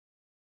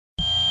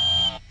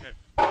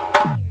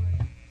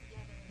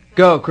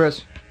Go,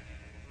 Chris.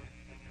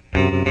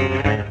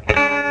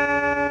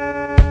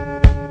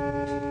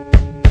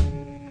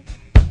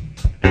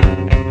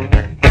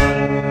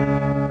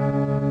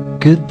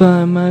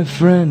 Goodbye, my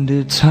friend,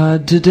 it's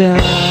hard to die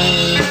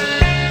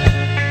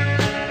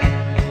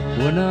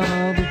when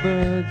all the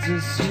birds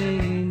are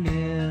singing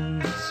in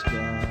the sky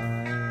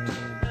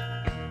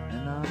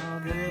and all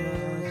the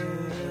birds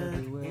are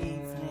everywhere.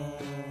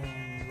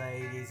 Evening,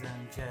 ladies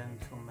and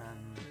gentlemen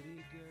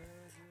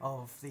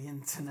of the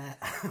internet.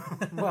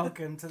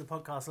 Welcome to the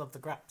podcast Love the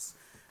Graps.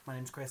 My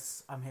name's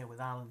Chris. I'm here with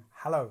Alan.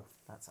 Hello.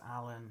 That's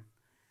Alan.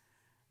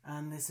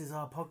 And this is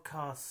our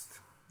podcast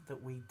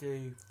that we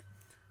do.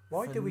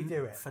 Why do we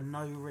do it? For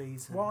no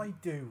reason. Why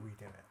do we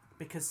do it?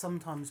 Because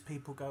sometimes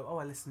people go, oh,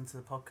 I listen to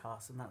the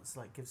podcast, and that's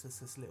like gives us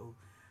this little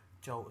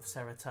jolt of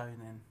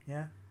serotonin.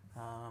 Yeah.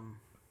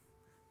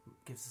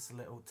 Gives us a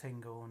little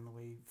tingle, and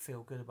we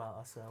feel good about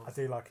ourselves. I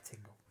do like a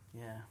tingle.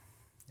 Yeah.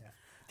 Yeah.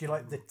 Do you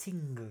like The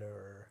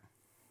Tingler?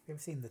 You ever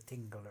seen The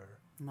Tingler?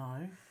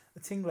 No. The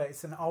Tingler,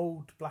 it's an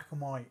old black and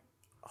white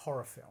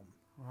horror film.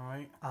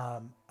 Right.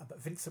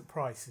 But Vincent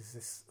Price is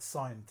this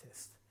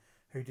scientist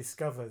who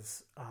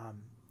discovers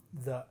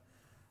that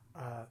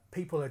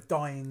people are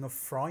dying of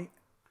fright,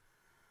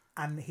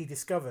 and he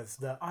discovers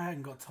that I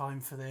hadn't got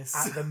time for this.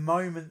 at the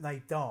moment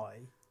they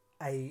die,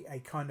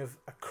 a kind of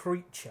a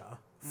creature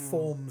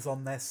forms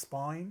on their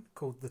spine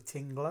called the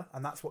Tingler,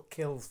 and that's what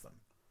kills them.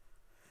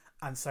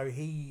 And so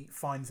he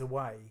finds a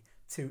way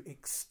to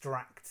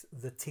extract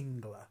the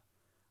Tingler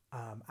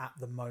at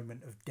the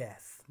moment of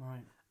death.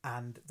 Right.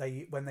 And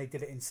when they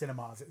did it in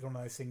cinemas, it was one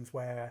of those things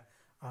where,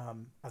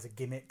 as a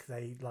gimmick,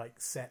 they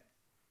set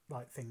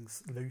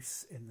things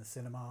loose in the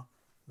cinema.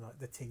 Like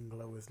the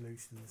Tingler was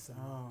loose in the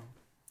cinema. Oh.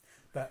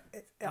 But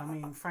I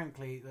mean,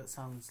 frankly, that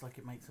sounds like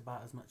it makes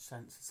about as much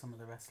sense as some of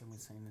the wrestling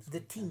we've seen this the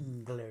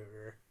weekend.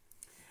 Tingler.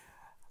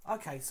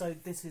 Okay, so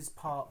this is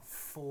part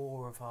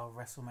 4 of our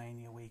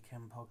WrestleMania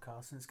weekend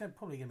podcast, and it's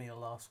probably going to be the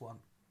last one,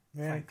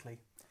 frankly.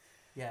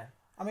 Yeah.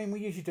 I mean, we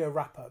usually do a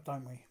wrap-up,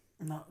 don't we?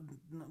 No,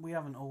 we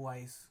haven't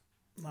always.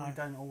 No. We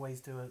don't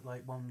always do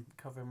one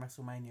covering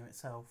WrestleMania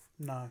itself.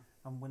 No.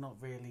 And we're not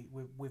really...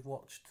 We've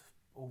watched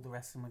all the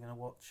wrestling we're going to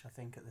watch, I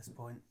think, at this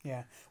point.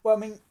 Yeah. Well, I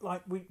mean,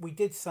 we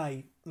did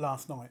say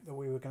last night that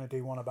we were going to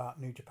do one about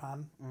New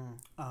Japan,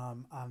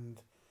 and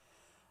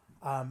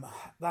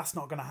that's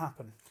not going to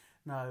happen.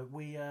 No,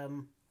 we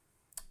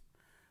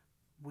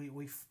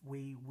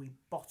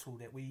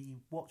bottled it. We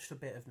watched a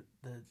bit of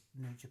the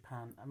New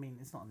Japan. I mean,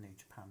 it's not a New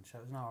Japan show;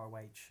 it was an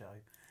ROH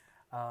show,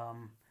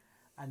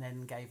 and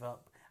then gave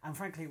up. And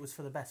frankly, it was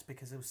for the best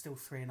because there was still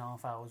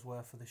 3.5 hours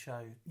worth of the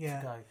show to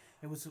go.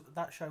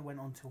 That show went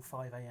on till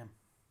 5 a.m.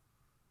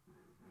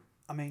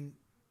 I mean,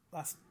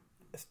 it's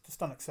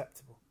just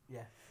unacceptable.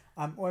 Yeah.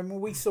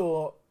 When we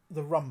saw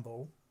the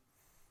Rumble,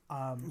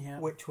 Yeah.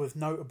 which was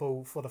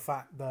notable for the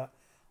fact that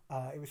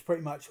it was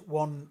pretty much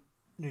one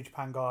New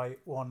Japan guy,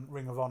 one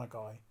Ring of Honor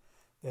guy.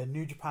 The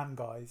New Japan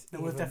guys. There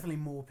was definitely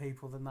more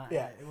people than that.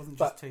 Yeah, It wasn't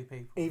just but 2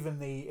 people. Even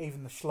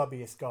the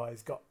schlubbiest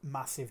guys got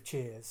massive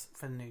cheers.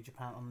 For New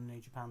Japan, on the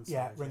New Japan side.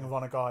 Yeah, Ring of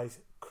Honor guys,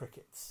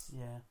 crickets.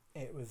 Yeah.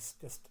 It was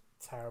just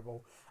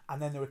terrible.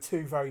 And then there were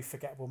 2 very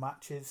forgettable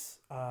matches.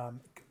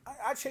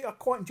 Actually, I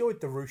quite enjoyed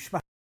the Roosh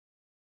match.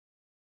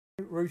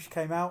 Roosh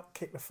came out,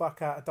 kicked the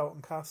fuck out of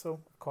Dalton Castle.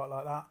 Quite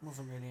like that. It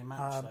wasn't really a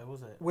match though,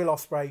 was it? Will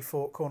Ospreay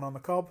fought Corn on the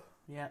Cob.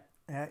 Yeah.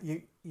 Yeah,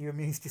 you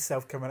amused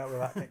yourself coming up with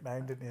that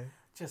nickname, didn't you?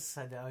 Just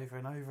said it over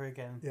and over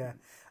again. Yeah.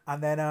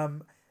 And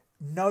then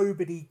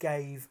nobody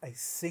gave a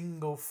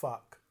single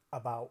fuck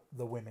about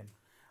the women.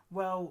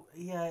 Well,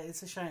 yeah,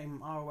 it's a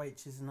shame.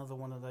 ROH is another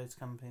one of those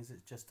companies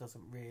that just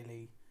doesn't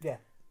really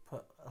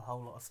put a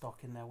whole lot of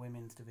stock in their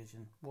women's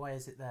division. Why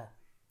is it there?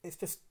 It's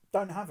just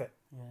don't have it.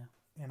 Yeah.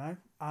 You know?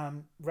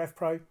 Rev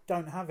Pro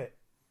don't have it.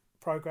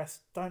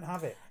 Progress don't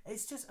have it.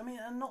 It's just, I mean,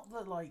 and not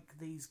that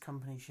these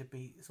companies should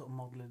be sort of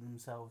modelling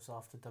themselves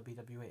after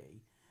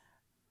WWE.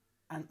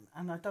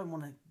 And I don't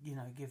want to,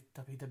 give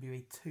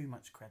WWE too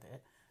much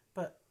credit,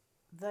 but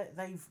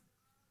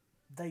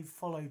they've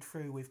followed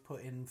through with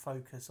putting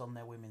focus on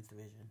their women's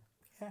division.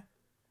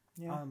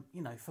 Yeah.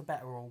 For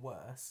better or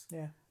worse.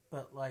 Yeah.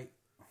 But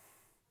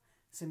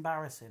it's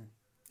embarrassing.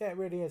 Yeah, it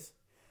really is.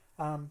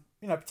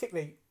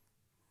 Particularly,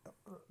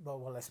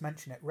 well, let's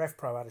mention it. Rev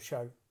Pro had a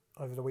show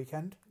over the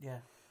weekend. Yeah.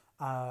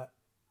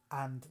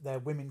 And their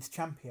women's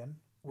champion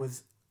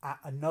was at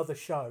another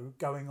show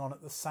going on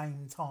at the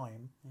same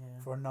time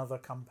for another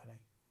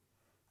company.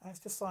 And it's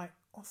just like,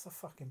 what's the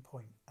fucking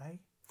point, eh?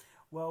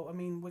 Well, I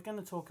mean, we're going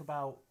to talk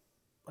about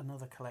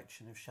another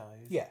collection of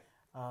shows. Yeah.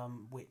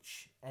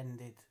 Which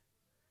ended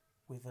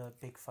with a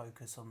big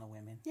focus on the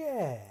women.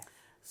 Yeah.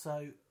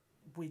 So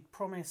we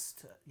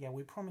promised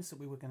that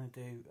we were going to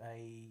do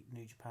a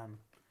New Japan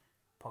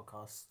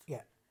podcast.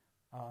 Yeah.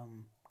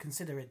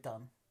 Consider it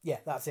done. Yeah,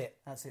 that's it.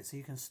 That's it. So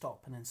you can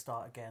stop and then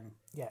start again.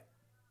 Yeah.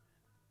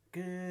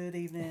 Good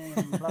evening,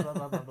 blah, blah,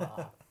 blah, blah,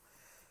 blah.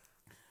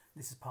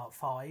 This is part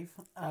 5.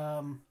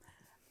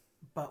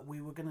 But we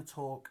were going to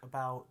talk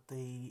about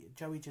the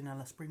Joey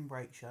Janela spring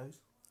break shows.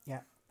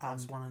 Yeah.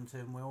 That's And 1 and 2,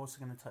 and we're also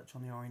going to touch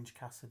on the Orange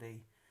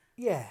Cassidy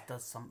yeah,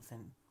 does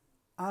something.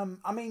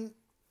 I mean,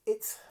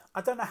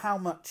 I don't know how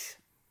much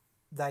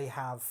they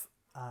have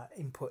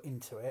input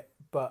into it,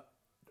 but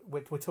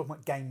we're talking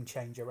about Game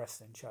Changer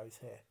Wrestling shows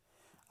here.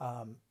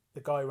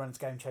 The guy who runs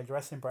Game Changer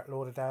Wrestling, Brett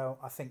Lauderdale,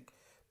 I think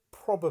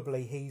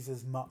probably he's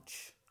as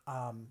much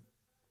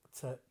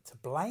to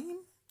blame,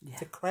 Yeah.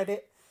 to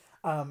credit,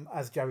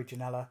 as Joey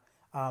Janela.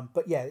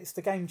 But yeah, it's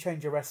the Game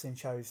Changer Wrestling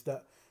shows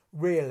that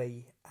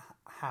really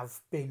have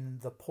been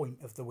the point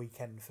of the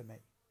weekend for me.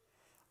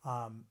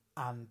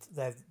 And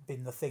they've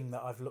been the thing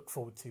that I've looked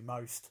forward to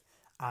most,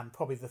 and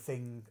probably the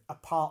thing,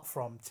 apart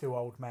from two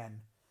old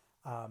men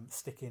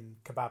sticking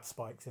kebab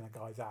spikes in a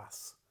guy's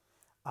ass,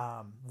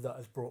 that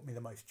has brought me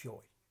the most joy.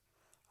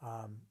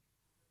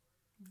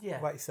 Yeah. What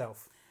about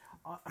yourself?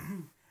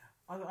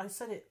 I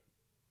said it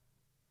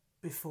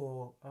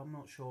before. I'm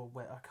not sure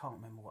where. I can't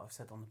remember what I've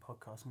said on the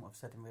podcast and what I've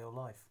said in real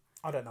life.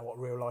 I don't know what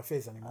real life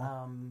is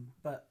anymore.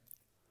 But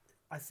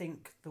I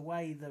think the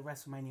way the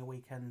WrestleMania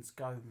weekends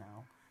go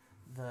now,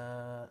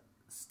 the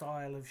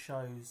style of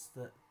shows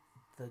that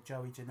the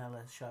Joey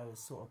Janela show has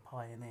sort of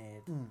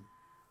pioneered,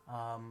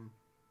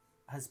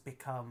 has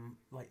become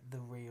like the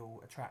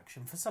real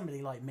attraction for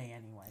somebody like me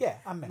anyway. Yeah,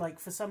 I mean, Like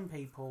for some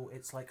people,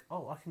 it's like,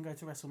 oh, I can go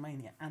to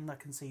WrestleMania and I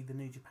can see the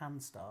New Japan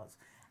stars,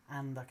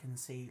 and I can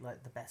see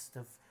like the best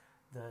of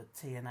the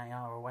TNA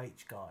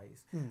ROH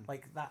guys.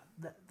 Like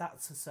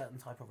that's a certain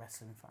type of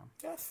wrestling fan.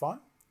 yeah, it's fine.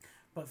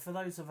 But for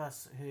those of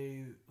us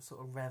who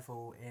sort of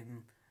revel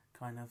in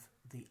kind of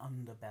the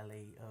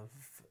underbelly of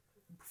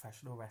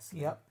professional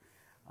wrestling, Yep.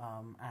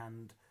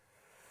 And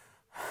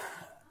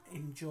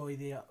enjoy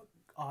the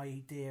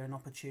idea and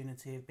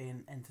opportunity of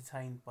being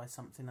entertained by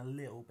something a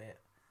little bit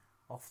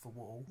off the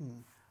wall,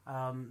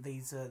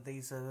 these are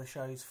the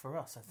shows for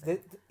us, I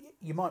think.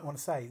 You might want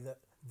to say that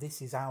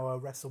this is our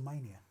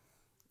WrestleMania.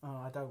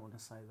 Oh, I don't want to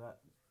say that.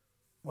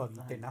 Well, you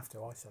No. didn't have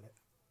to. I said it.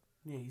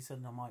 Yeah, you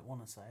said I might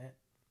want to say it.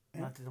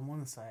 And Yeah. I didn't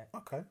want to say it.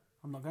 Okay.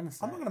 I'm not going to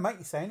say I'm not it. going to make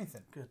you say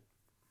anything. Good.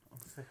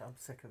 I'm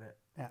sick of it.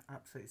 Yeah.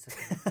 Absolutely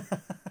sick of it.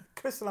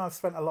 Chris and I have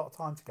spent a lot of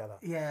time together.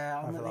 Yeah,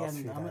 I'm Over at the the last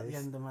end. few I'm at the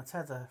days. end of my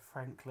tether.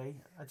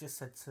 Frankly, I just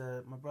said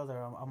to my brother,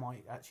 I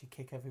might actually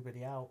kick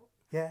everybody out.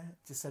 Yeah.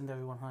 Just send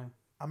everyone home.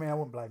 I mean, I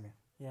wouldn't blame you.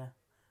 Yeah,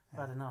 Yeah.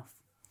 bad enough.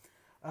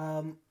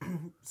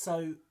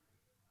 So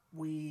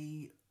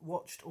we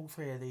watched all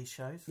 3 of these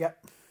shows.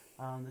 Yep.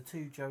 The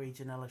 2 Joey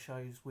Janela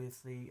shows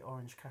with the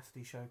Orange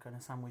Cassidy show kind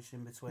of sandwiched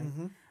in between.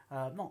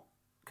 Mm-hmm. Not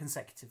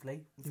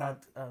consecutively. We've No.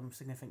 had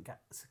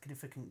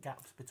significant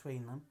gaps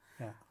between them.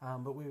 Yeah.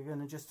 But we were going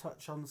to just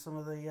touch on some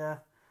of the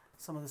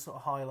sort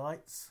of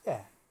highlights.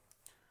 Yeah.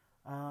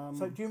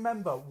 So do you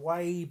remember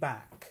way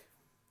back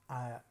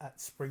at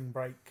Spring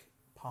Break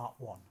Part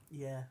 1?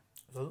 Yeah,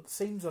 It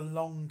seems a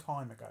long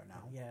time ago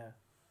now. yeah.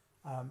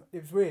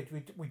 It was weird.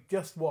 We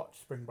just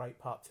watched Spring Break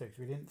Part 2 because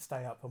we didn't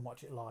stay up and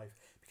watch it live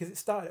because it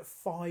started at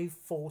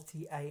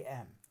 5:40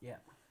 a.m. Yeah.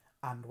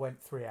 and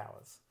went 3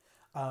 hours.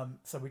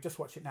 So we just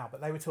watched it now.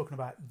 But they were talking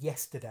about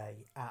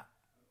yesterday at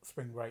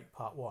Spring Break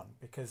Part 1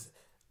 because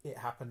it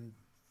happened.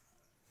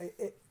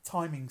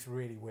 Timing's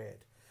really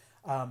weird,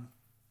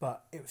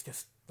 but it was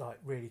just like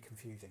really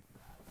confusing.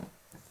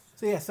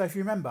 So yeah. So if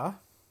you remember,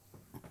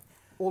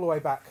 all the way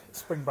back,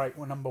 Spring Break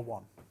were number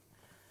 1.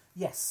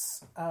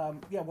 Yes.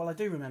 Yeah. Well, I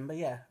do remember.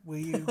 Yeah. Were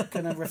you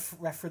going to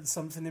reference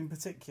something in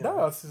particular? No,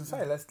 I was going to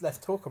say let's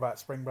talk about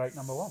Spring Break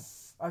number 1.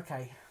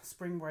 Okay.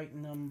 Spring Break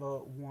number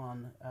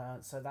 1.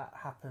 So that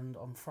happened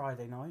on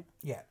Friday night,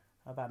 Yeah,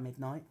 about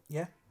midnight.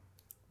 yeah.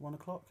 1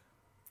 o'clock.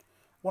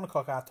 1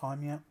 o'clock our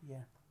time. Yeah,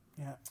 Yeah.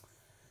 yeah,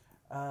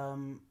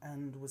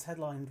 And was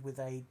headlined with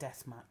a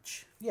death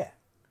match, yeah.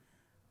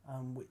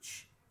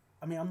 which,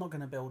 I mean, I'm not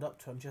going to build up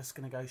to. I'm just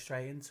going to go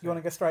straight into You want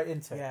to go straight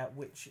into it? Yeah,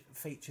 which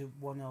featured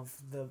one of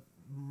the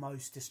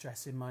most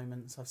distressing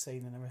moments I've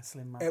seen in a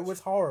wrestling match. It was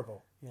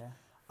horrible. Yeah.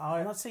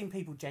 And I've seen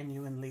people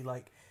genuinely,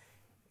 like,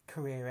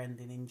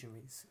 career-ending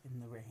injuries in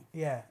the ring.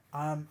 Yeah.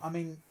 I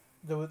mean,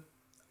 there were.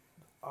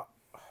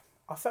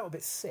 I felt a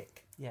bit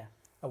sick Yeah.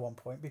 at one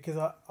point because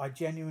I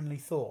genuinely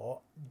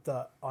thought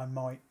that I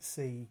might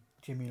see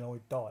Jimmy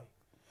Lloyd die.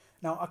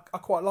 Now I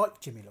quite like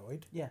Jimmy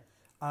Lloyd, Yeah.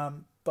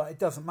 but it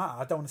doesn't matter.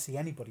 I don't want to see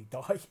anybody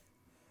die.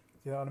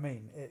 You know what I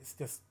mean? It's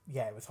just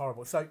it was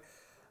horrible. So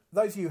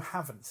those of you who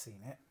haven't seen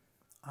it,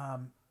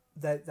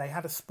 they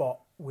had a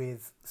spot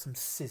with some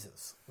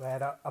scissors. They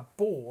had a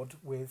board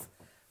with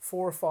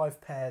 4 or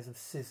 5 pairs of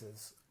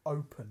scissors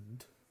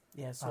opened.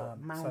 Yeah, sort of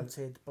So-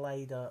 mounted,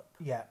 blade up.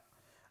 Yeah.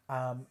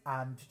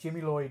 And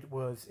Jimmy Lloyd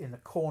was in the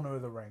corner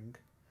of the ring,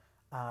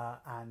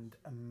 and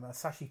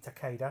Masashi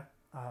Takeda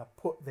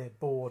put the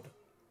board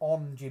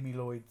on Jimmy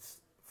Lloyd's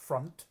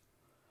front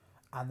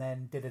and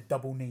then did a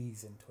double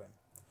knees into him.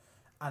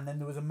 And then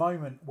there was a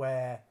moment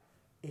where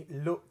it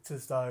looked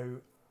as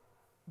though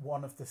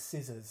one of the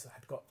scissors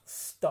had got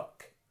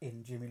stuck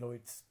in Jimmy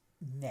Lloyd's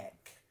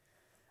neck.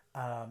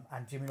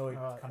 And Jimmy Lloyd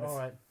kind of... All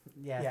right.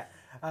 Yeah.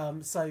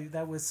 Yeah. So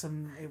there was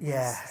some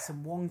Yeah.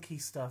 some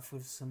wonky stuff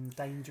with some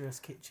dangerous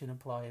kitchen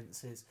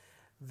appliances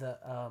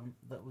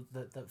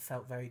that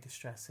felt very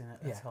distressing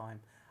at the Yeah.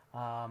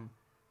 time.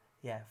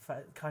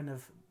 Kind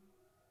of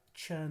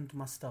churned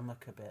my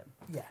stomach a bit.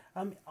 Yeah.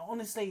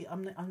 Honestly,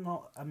 I'm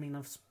not. I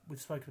mean,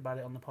 we've spoken about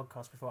it on the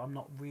podcast before. I'm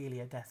not really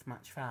a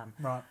deathmatch fan.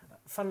 Right.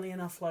 Funnily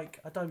enough, like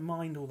I don't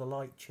mind all the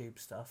light tube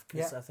stuff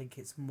because Yeah. I think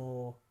it's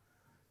more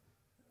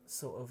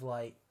sort of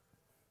like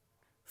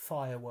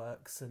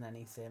fireworks than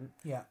anything.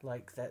 Yeah.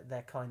 Like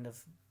they're kind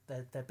of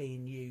they're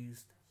being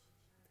used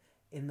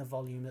in the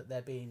volume that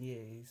they're being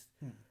used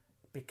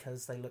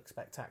because they look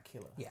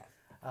spectacular. Yeah.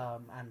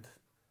 And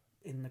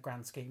in the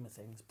grand scheme of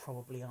things,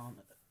 probably aren't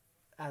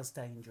as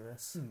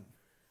dangerous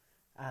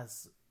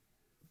as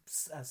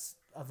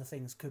other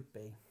things could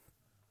be.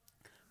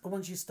 But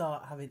once you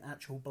start having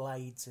actual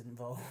blades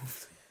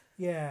involved,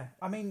 Yeah.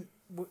 I mean,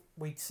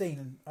 we'd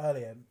seen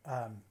earlier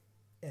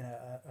in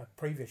a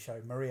previous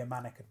show, Maria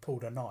Manic had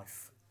pulled a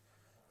knife.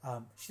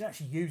 She didn't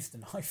actually use the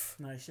knife.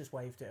 no, it's just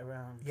waved it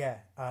around. Yeah.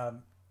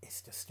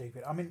 It's just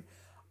stupid. I mean,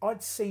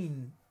 I'd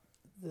seen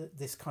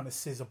this kind of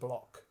scissor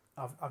block.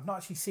 I've not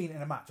actually seen it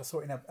in a match. I saw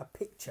it in a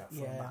picture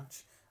for a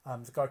match.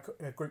 There's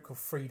a group called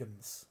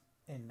Freedoms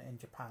in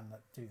Japan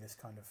that do this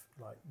kind of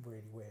like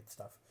really weird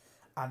stuff,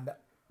 and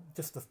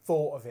just the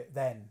thought of it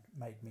then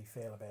made me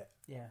feel a bit.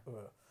 Yeah.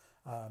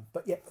 Ugh.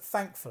 But yeah,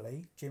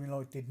 thankfully Jimmy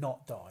Lloyd did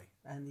not die.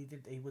 And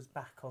he was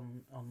back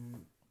on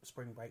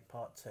Spring Break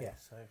Part 2. Yeah.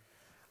 So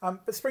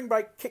But Spring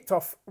Break kicked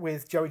off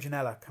with Joey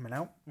Janela coming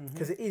out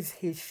because it is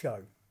his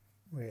show,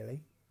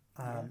 really.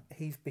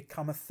 He's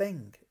become a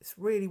thing. It's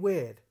really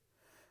weird.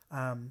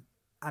 And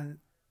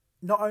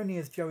not only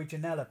has Joey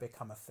Janela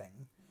become a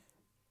thing,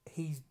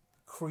 he's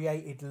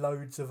created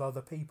loads of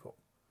other people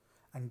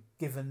and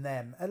given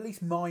them at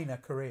least minor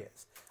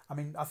careers. I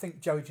mean, I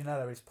think Joey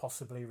Janela is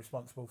possibly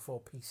responsible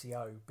for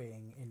PCO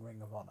being in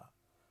Ring of Honor.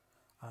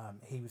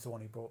 He was the one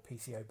who brought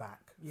PCO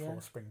back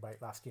for Spring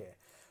Break last year.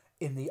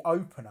 In the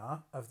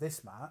opener of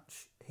this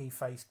match, he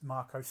faced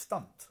Marco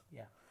Stunt,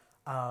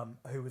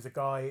 who was a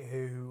guy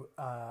who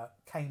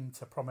came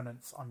to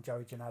prominence on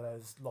Joey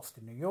Janela's Lost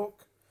in New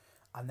York,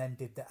 and then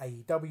did the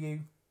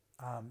AEW.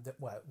 It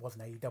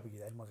wasn't AEW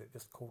then, was it?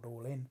 Just called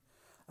All In.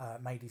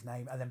 Made his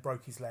name, and then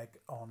broke his leg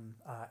on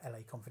LA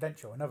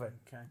Confidential, another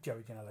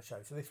Joey Janela show.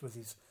 So this was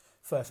his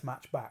first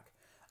match back.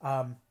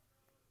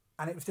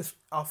 And it was just,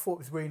 I thought it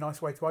was a really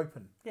nice way to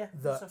open. Yeah,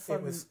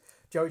 it was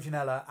Joey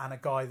Janela and a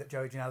guy that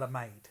Joey Janela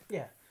made.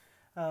 Yeah.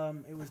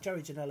 It was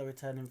Joey Janela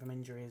returning from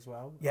injury as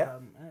well. Yeah.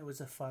 And it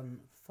was a fun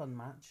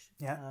match.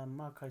 Yeah.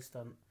 Marco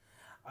Stunt.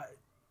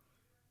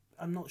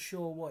 I'm not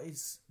sure what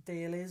his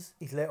deal is.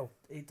 He's little.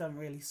 He don't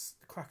really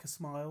crack a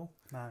smile.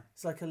 No.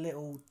 It's like a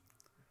little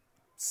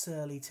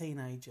surly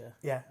teenager.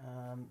 Yeah.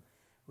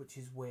 Which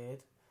is weird.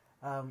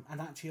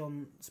 And actually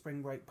on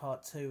Spring Break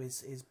Part 2,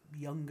 his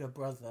younger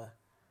brother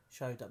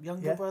showed up.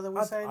 Brother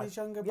was saying his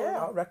younger brother?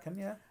 Yeah, I reckon,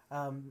 yeah.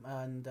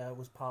 And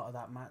was part of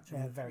that match,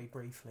 very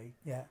briefly.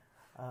 Yeah.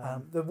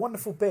 The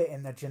wonderful bit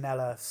in the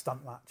Janela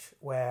Stunt match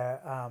where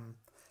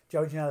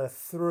Joey Janela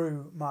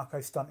threw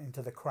Marco Stunt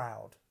into the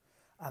crowd,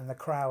 and the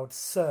crowd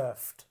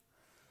surfed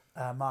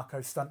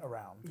Marco Stunt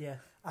around. Yeah.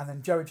 And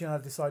then Joey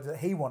Janela decided that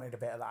he wanted a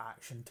bit of that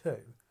action too.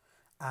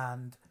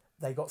 And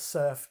they got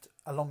surfed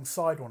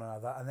alongside one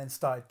another and then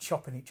started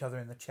chopping each other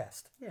in the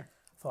chest. Yeah. I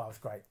thought that was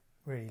great.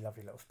 Really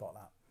lovely little spot,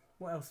 that.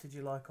 What else did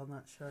you like on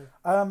that show?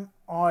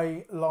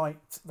 I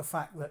liked the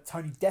fact that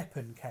Tony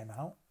Deppen came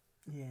out.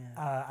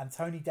 Yeah. And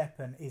Tony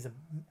Deppen is a...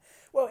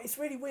 Well, it's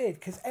really weird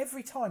because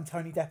every time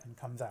Tony Deppen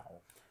comes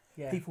out,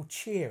 people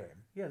cheer him.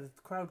 Yeah, the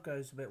crowd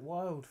goes a bit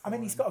wild for I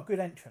mean, him. he's got a good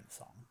entrance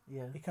song.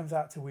 Yeah. He comes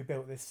out to We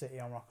Built This City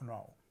on Rock and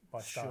Roll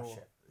by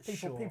Starship.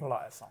 People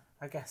like that song.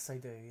 I guess they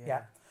do,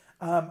 yeah.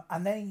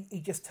 And then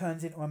he just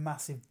turns into a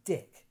massive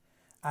dick.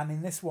 And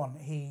in this one,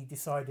 he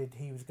decided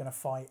he was going to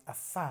fight a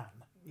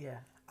fan. Yeah.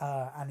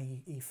 And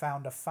he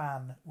found a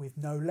fan with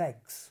no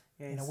legs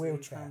in a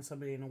wheelchair. He found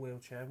somebody in a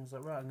wheelchair and was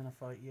like, right, I'm going to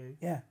fight you.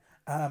 Yeah.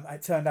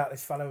 It turned out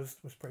this fellow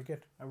was pretty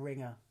good. A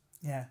ringer.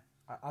 Yeah.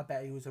 I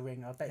bet he was a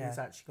ringer. I bet he's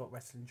actually got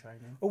wrestling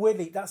training. Well,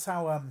 weirdly, that's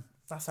how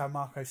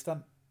Marco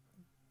Stunt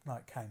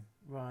came.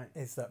 Right.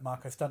 Is that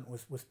Marco Stunt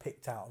was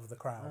picked out of the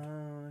crowd.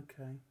 Oh,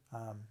 okay.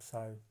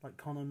 So like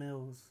Connor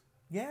Mills.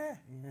 Yeah.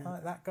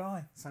 Like that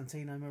guy.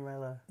 Santino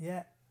Marella.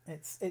 Yeah.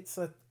 It's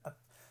a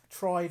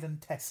tried and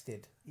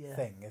tested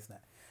thing, isn't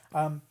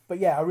it? But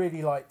yeah, I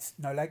really liked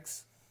No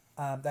Legs.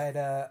 They had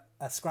a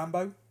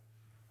Scrambo.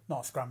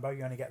 Not a Scrambo,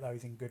 you only get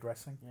those in good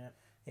wrestling. Yeah.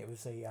 It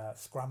was a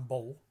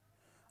Scramble.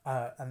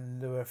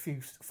 And there were a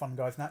few fun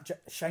guys in that.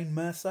 Shane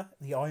Mercer,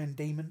 the Iron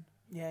Demon.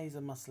 Yeah, he's a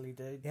muscly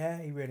dude.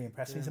 Yeah, he really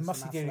impressed me. He's a Doing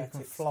some muscly dude who can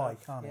athletic fly,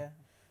 stuff. can't he? Yeah.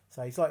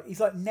 So he's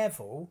like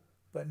Neville,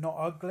 but not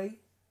ugly.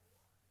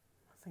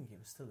 I think he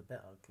was still a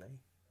bit ugly.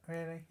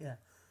 Really? Yeah.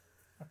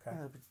 Okay.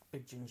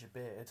 Big ginger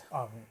beard.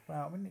 Oh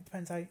well, I mean, it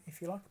depends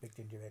if you like a big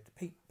ginger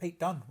beard. Pete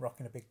Dunne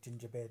rocking a big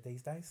ginger beard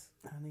these days.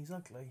 And he's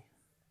ugly.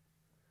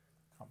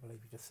 Can't believe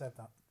you just said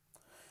that.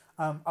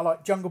 I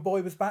like Jungle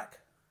Boy was back.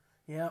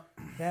 Yeah.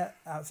 Yeah,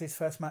 that was his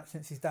first match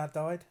since his dad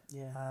died.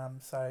 Yeah.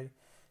 So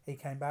he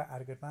came back,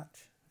 had a good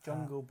match.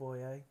 Jungle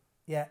Boy, eh?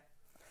 Yeah.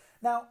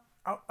 Now,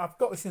 I've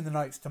got this in the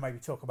notes to maybe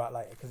talk about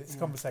later because it's a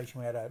conversation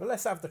we had earlier. But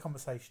let's have the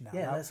conversation now.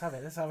 Yeah, Now, let's have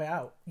it. Let's have it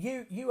out.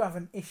 you have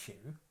an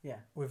issue Yeah,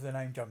 with the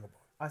name Jungle Boy.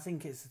 I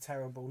think it's a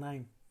terrible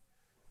name.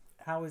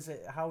 How is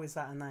it? How is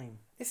that a name?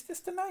 It's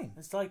just a name.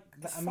 It's like,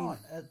 It's I mean, fine.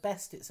 at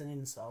best, it's an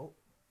insult.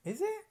 Is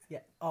it? Yeah.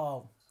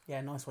 Oh,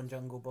 yeah. Nice one,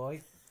 Jungle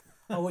Boy.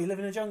 Oh, well, you live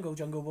in a jungle,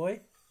 Jungle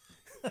Boy.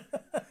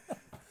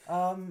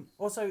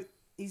 Also,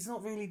 he's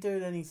not really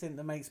doing anything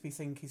that makes me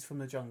think he's from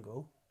the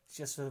jungle. He's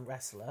just a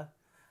wrestler,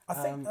 I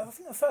think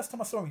the first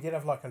time I saw him, he did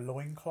have like a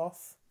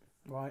loincloth.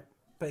 right?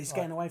 But he's Right.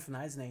 getting away from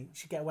that, isn't he? He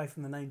should get away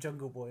from the name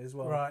Jungle Boy as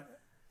well. Right.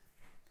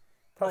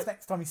 Perhaps Like,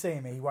 next time you see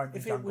him, he won't be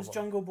If Jungle it was Boy.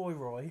 Jungle Boy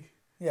Roy,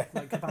 Yeah.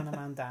 like Cabana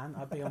Man Dan,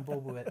 I'd be on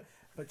board with it.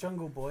 But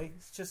Jungle Boy,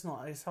 it's just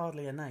not. It's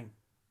hardly a name.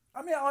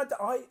 I mean, I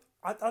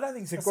don't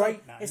think it's a It's great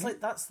like, name. It's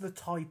like that's the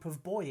type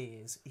of boy he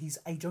is. He's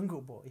a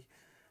Jungle Boy.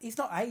 He's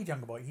not a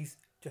Jungle Boy. He's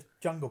just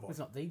Jungle Boy. He's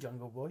not the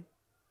Jungle Boy.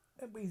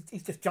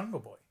 He's just Jungle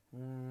Boy.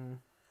 Mm.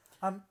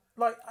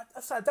 Like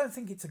I don't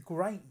think it's a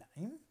great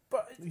name,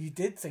 but You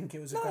did think it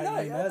was a No, great no,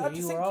 name I earlier. just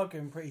You were think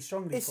arguing pretty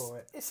strongly it's for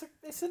it.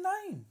 it's a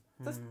name.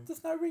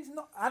 There's no reason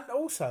not. And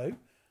also,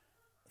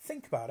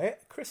 think about it.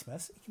 At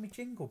Christmas, it can be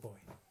Jingle Boy.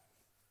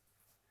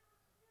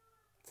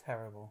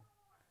 Terrible.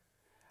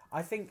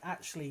 I think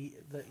actually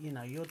that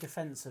your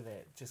defence of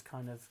it just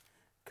kind of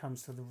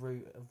comes to the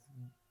root of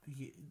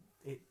it.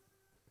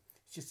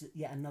 It's just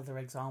yet another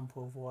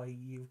example of why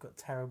you've got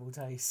terrible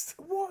taste.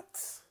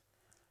 What?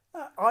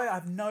 No, I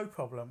have no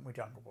problem with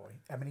Jungle Boy.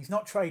 I mean, he's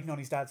not trading on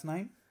his dad's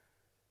name.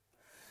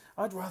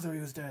 I'd rather he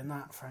was doing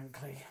that,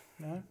 frankly.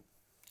 No.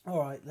 All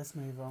right, let's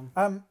move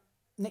on.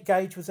 Nick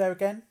Gage was there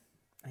again.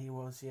 He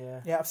was, yeah,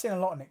 Yeah, I've seen a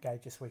lot of Nick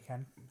Gage this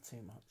weekend.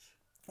 too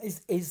much.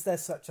 Is there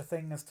such a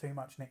thing as too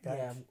much Nick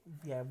Gage?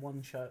 Yeah.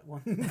 One show,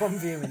 one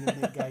viewing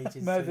of Nick Gage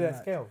is Murder, too Death,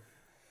 much. Kill.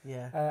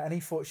 Yeah. And he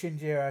fought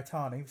Shinjiro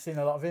Otani. We've seen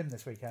a lot of him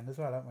this weekend as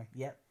well, haven't we?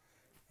 Yep.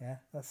 Yeah,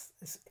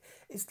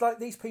 it's like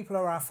these people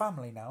are our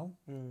family now.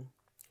 Mm.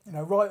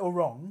 Right or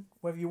wrong,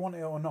 whether you want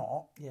it or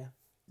not, Yeah.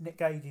 Nick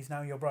Gage is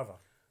now your brother.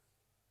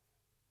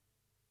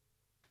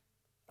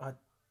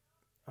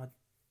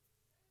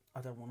 I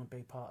don't want to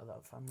be part of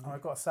that family. And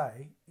I've got to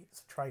say,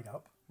 it's a trade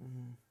up.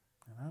 Mm.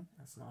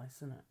 That's nice,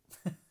 isn't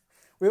it?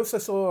 We also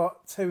saw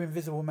two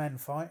Invisible Men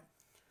fight.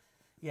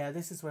 Yeah,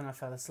 this is when I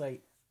fell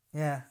asleep.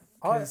 Yeah,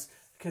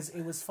 Because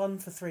it was fun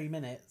for 3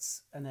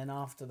 minutes, and then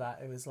after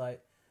that, it was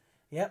like,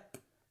 yep,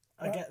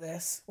 I get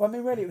this. Well, I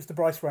mean, really, it was the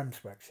Bryce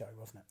Remsburg show,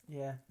 wasn't it?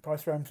 Yeah.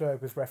 Bryce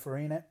Remsburg was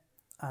refereeing it.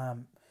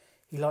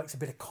 He likes a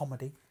bit of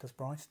comedy, does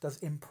Bryce? Does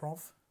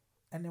improv.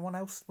 Anyone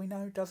else we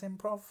know does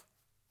improv?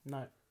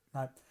 No.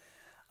 No.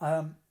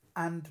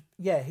 And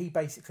yeah, he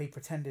basically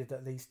pretended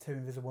that these two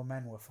invisible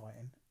men were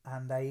fighting,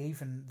 and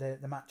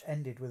the match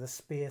ended with a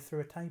spear through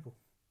a table,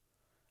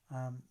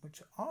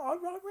 which I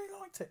really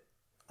liked it.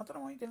 I don't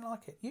know why you didn't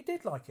like it. You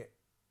did like it.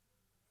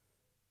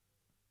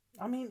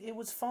 I mean, it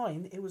was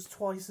fine. It was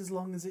twice as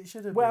long as it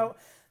should have Well,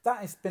 that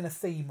has been a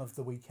theme of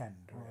the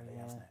weekend, really,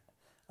 yeah. hasn't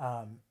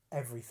it?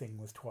 Everything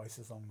was twice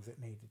as long as it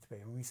needed to be.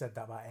 When we said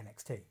that about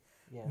NXT, been.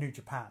 Yeah. New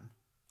Japan.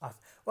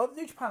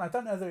 New Japan. I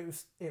don't know that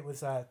it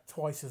was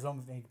twice as long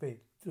as it needed to be.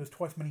 There was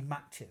twice as many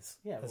matches.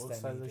 Yeah, as well, there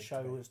so the needed to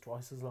show be. was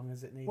twice as long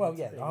as it needed Well, to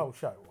yeah, be. the whole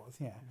show was.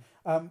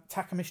 Yeah.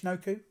 Taka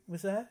Michinoku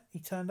was there. He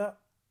turned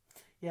up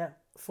Yeah.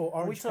 for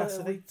Orange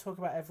Cassidy. We talk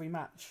about every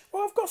match.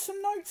 Well, I've got some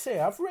notes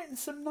here. I've written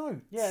some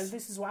notes. Yeah,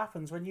 this is what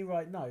happens when you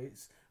write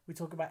notes. We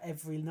talk about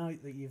every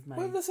note that you've made.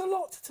 Well, there's a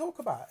lot to talk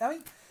about. I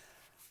mean,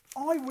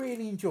 I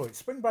really enjoyed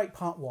Spring Break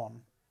Part 1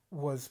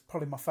 was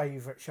probably my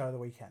favourite show of the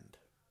weekend.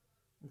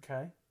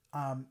 Okay.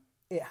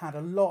 It had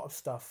a lot of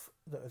stuff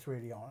that was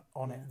really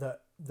on it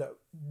that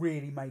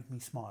really made me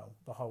smile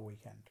the whole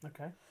weekend.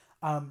 Okay.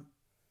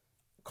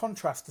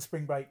 Contrast to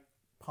Spring Break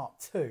Part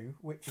 2,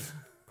 which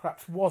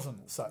perhaps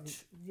wasn't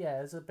such,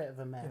 Yeah, it's a bit of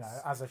a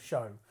mess. as a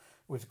show,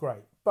 was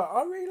great. But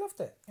I really loved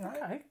it.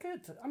 Okay,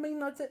 good. I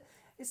mean,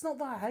 it's not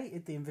that I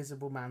hated the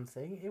Invisible Man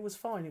thing. It was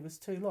fine. It was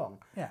too long.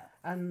 Yeah.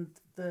 And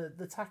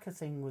the Taka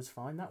thing was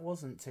fine. That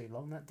wasn't too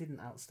long. That didn't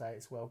outstay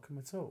its welcome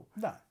at all.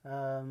 No.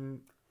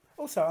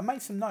 Also, I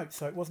made some notes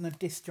so it wasn't a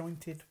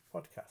disjointed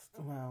podcast.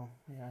 Well,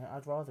 yeah,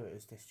 I'd rather it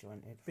was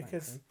disjointed.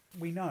 Because frankly.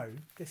 we know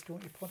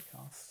disjointed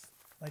podcasts,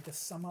 they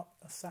just sum up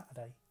a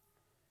Saturday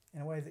in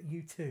a way that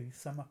you two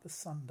sum up a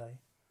Sunday.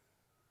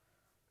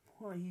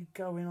 What are you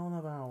going on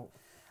about?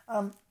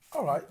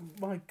 All right.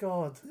 My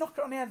God. Knock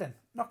it on the head then.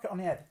 Knock it on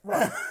the head.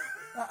 Right.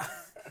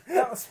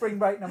 that was Spring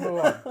Break number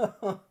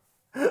 1.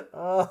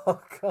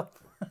 Oh, God.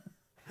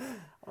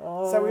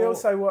 So we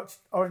also watched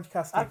Orange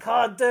Cassidy. I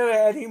can't do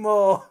it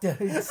anymore. Do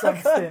I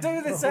something, can't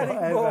do this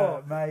whatever,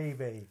 anymore.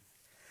 Maybe.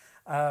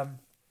 Did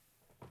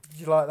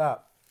you like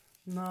that?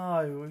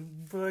 No,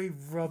 very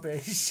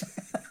rubbish.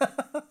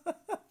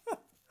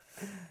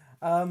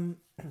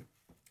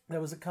 There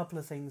was a couple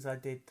of things I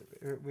did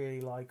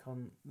really like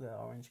on the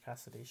Orange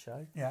Cassidy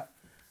show. Yeah.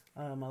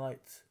 I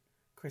liked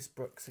Chris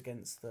Brooks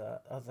against the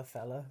other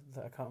fella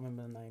that I can't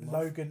remember the name of.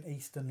 Logan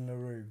Easton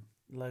LaRue,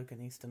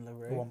 Logan Easton the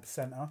LaRue.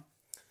 1%er.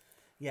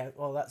 Yeah,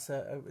 well, that's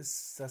a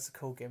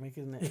cool gimmick,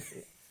 isn't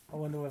it? I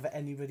wonder whether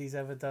anybody's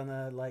ever done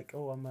a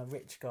I'm a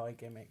rich guy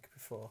gimmick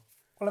before.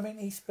 Well, I mean,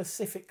 he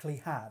specifically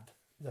had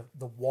the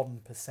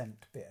 1%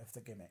 bit of the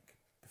gimmick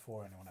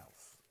before anyone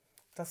else.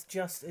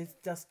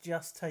 It's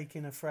just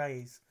taking a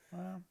phrase.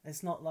 Well,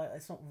 It's not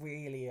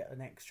really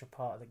an extra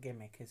part of the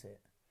gimmick, is it?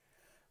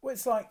 well,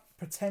 it's like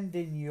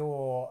pretending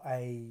you're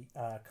a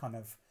kind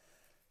of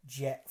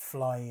jet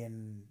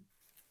flying,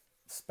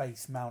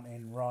 space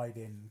mountain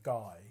riding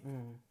guy,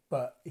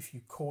 but if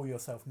you call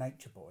yourself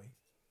Nature Boy,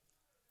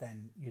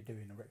 then you're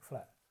doing a Ric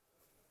Flair.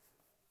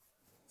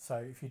 So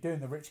if you're doing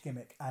the rich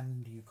gimmick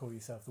and you call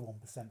yourself the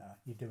 1%er,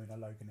 you're doing a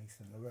Logan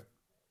Easton LaRue.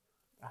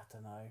 I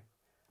don't know.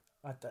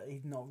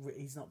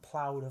 He's not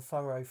ploughed a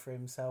furrow for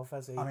himself,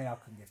 has he? I mean, I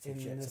couldn't give two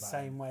shits in the about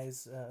same him. way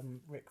as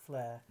Ric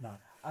Flair.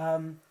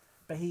 No.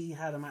 But he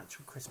had a match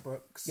with Chris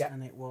Brooks, Yeah.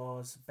 and it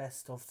was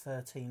best of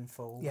 13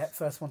 falls. Yeah,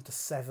 first one to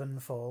 7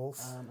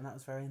 falls. And that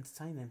was very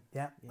entertaining.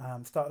 Yeah.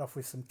 Yeah. Started off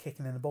with some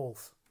kicking in the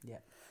balls. Yeah,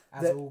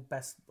 as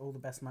all the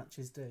best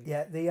matches do.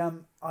 Yeah.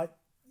 I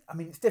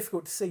mean, it's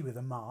difficult to see with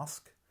a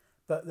mask,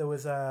 but there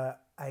was a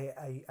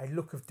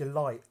look of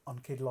delight on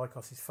Kid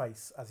Lykos's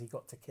face as he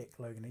got to kick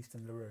Logan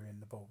Easton LaRue in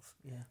the balls.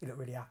 Yeah, He looked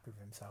really happy with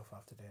himself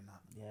after doing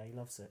that. yeah, he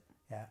loves it.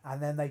 Yeah,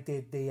 and then they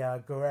did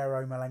the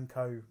Guerrero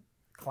Malenko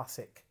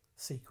classic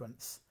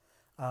sequence.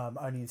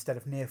 Only instead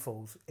of near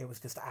falls, it was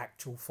just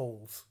actual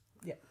falls.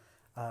 Yeah.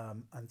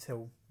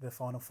 Until the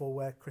final fall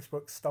where Chris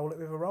Brooks stole it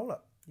with a roll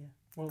up. Yeah.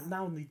 Well,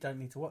 now you don't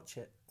need to watch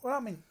it. Well, I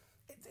mean,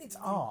 it's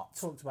art.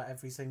 Talked about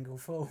every single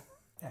fall.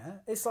 Yeah,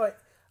 it's like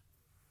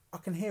I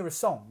can hear a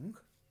song,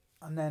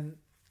 and then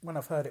when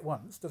I've heard it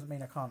once, doesn't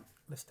mean I can't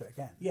listen to it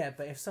again. Yeah,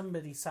 but if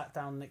somebody sat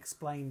down and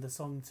explained the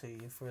song to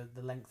you for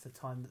the length of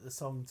time that the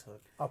song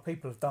took, Oh,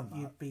 people have done that.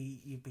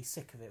 you'd be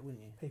sick of it,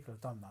 wouldn't you? People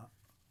have done that.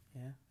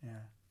 Yeah. Yeah,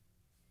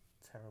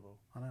 Terrible.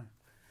 I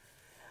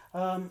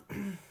know.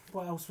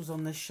 What else was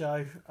on this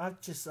show? I've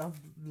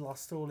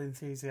lost all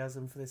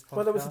enthusiasm for this podcast.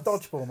 Well, there was a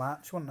dodgeball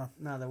match, wasn't there?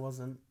 No, there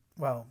wasn't.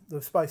 Well, there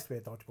was supposed to be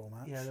a dodgeball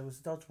match. Yeah, there was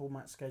a dodgeball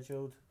match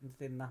scheduled. It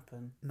didn't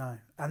happen. No,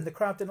 and the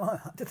crowd didn't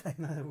like that, did they?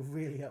 No, they were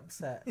really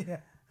upset.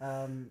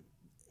 Yeah.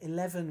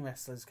 11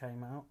 wrestlers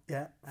came out.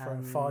 Yeah, for a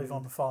And-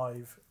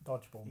 5-on-5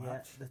 dodgeball Yeah,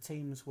 match. the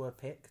teams were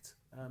picked,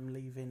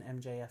 leaving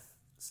MJF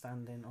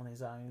standing on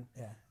his own.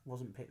 Yeah,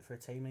 Wasn't picked for a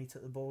team. He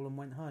took the ball and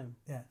went home.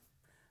 yeah.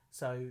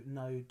 So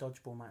no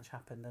dodgeball match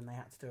happened, and they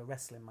had to do a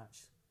wrestling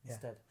match Yeah.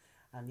 instead.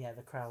 And yeah,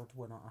 the crowd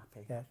were not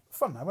happy. Yeah,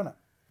 fun though, wasn't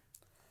it?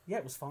 Yeah,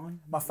 it was fine.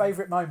 My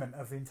favourite moment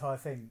of the entire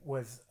thing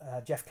was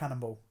Jeff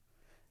Cannonball,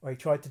 where he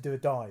tried to do a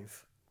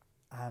dive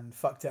and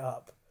fucked it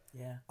up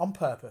Yeah, on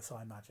purpose,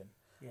 I imagine.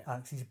 yeah.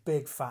 'Cause he's a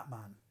big fat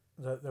man.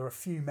 There are a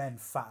few men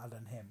fatter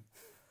than him.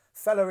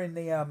 Fella in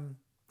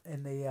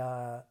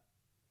the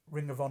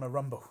Ring of Honor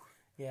Rumble,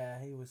 Yeah,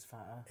 he was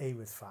fatter. he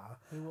was fatter.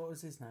 What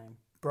was his name?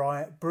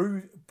 Brawler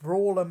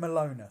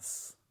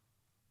Malonis,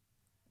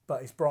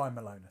 but it's Brian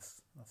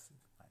Malonis. That's his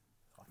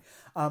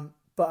name.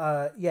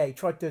 Fine. Yeah, he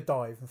tried to do a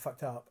dive and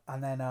fucked it up,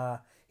 and then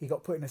he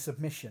got put in a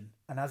submission,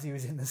 and as he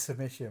was in the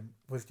submission,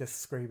 was just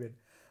screaming,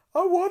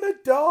 "I want to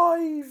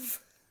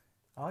dive!"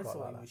 I Quite thought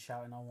like he that. was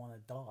shouting, "I want to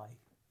die,"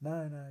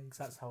 No, he because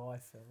that's how I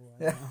feel.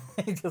 Right yeah,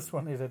 now. he just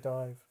wanted to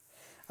dive.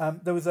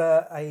 There was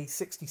a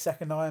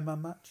 60-second Iron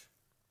Man match,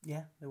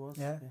 Yeah, there was.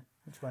 Yeah.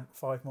 which went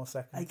 5 more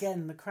seconds.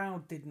 Again, the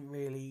crowd didn't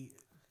really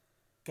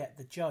get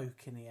the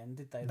joke in the end,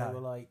 did they? No. They were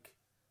like,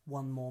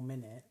 1 more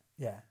minute.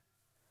 Yeah,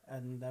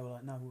 And they were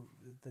like, no,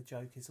 the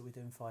joke is that we're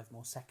doing 5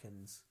 more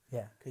seconds.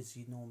 yeah, Because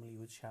you normally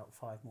would shout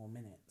 5 more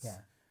minutes.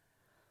 yeah.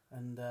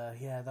 And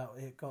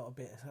it got a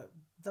bit.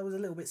 That was a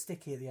little bit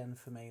sticky at the end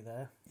for me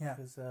there. Yeah.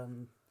 Because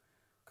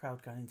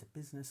crowd going into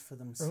business for Oh,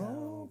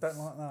 themselves. don't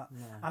like that.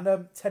 No.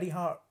 And Teddy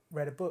Hart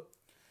read a book.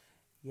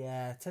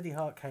 Yeah, Teddy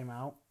Hart came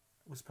out,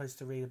 was supposed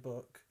to read a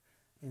book,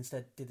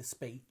 instead did a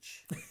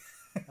speech.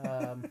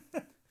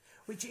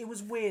 Which it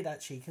was weird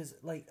actually, because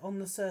like on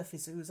the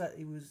surface he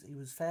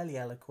was fairly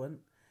eloquent,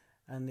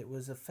 and it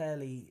was a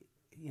fairly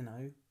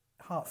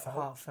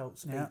heartfelt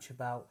speech Yeah.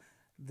 about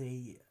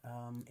the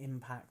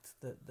impact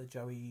that the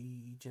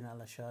Joey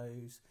Janela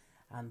shows,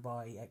 and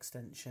by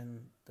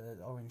extension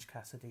the Orange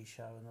Cassidy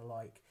show and the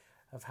like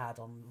have had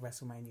on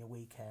WrestleMania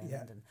weekend,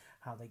 Yeah. and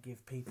how they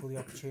give people the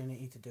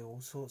opportunity to do all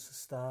sorts of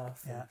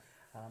stuff, Yeah.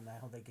 and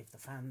how they give the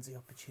fans the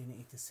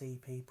opportunity to see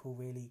people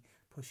really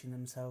pushing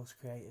themselves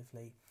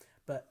creatively.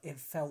 But it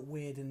felt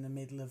weird in the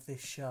middle of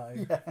this show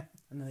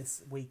and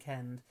this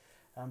weekend,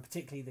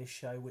 particularly this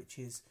show, which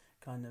is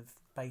kind of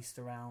based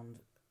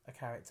around a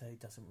character who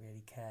doesn't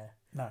really care.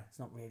 No. It's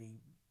not really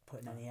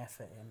putting any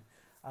effort in,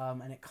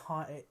 and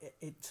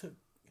it took.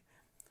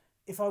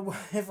 If I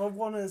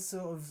want to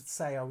sort of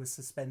say I was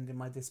suspending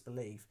my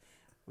disbelief,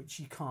 which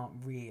you can't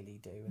really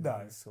do in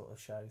No. these sort of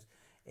shows,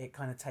 it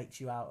kind of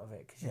takes you out of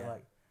it, because you're Yeah.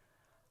 like,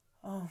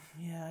 oh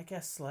yeah, I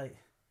guess like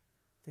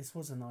this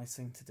was a nice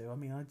thing to do. I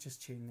mean, I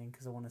just tuned in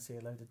because I want to see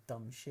a load of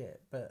dumb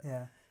shit, but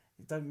Yeah.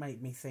 it don't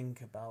make me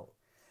think about.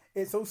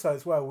 It's also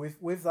as well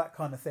with that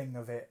kind of thing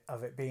of it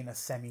being a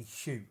semi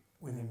shoot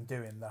with him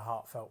doing the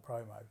heartfelt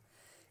promo.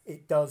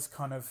 It does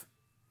kind of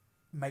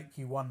make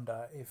you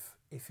wonder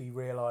if he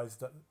realised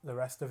that the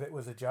rest of it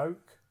was a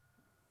joke.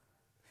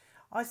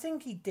 I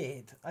think he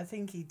did.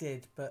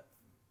 But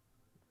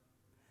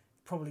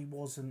probably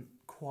wasn't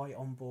quite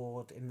on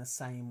board in the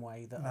same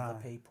way that other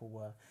people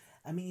were.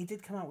 I mean, he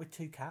did come out with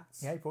 2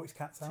 cats. Yeah, he brought his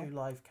cats out. 2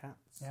 live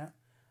cats. Yeah.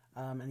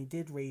 And he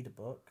did read a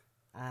book,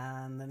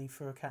 and then he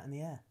threw a cat in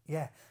the air.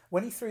 Yeah.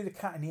 When he threw the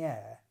cat in the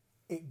air,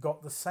 it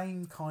got the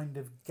same kind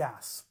of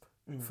gasp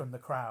from the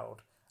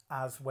crowd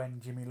as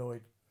when Jimmy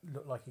Lloyd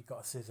looked like he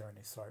got a scissor in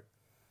his throat.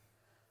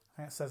 I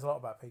think it says a lot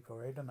about people,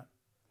 really, doesn't it?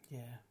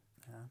 Yeah.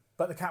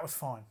 But the cat was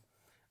fine.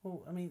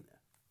 Well, I mean,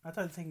 I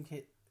don't think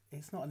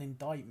it's not an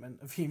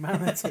indictment of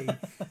humanity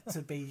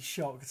to be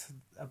shocked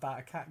about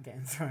a cat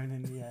getting thrown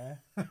in the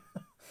air.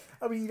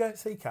 I mean, you don't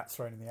see cats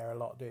thrown in the air a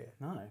lot, do you?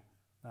 No.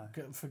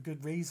 For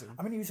good reason.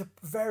 I mean, he was a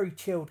very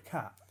chilled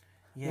cat.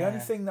 Yeah. The only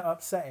thing that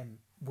upset him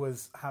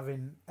was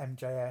having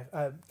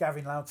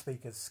Gavin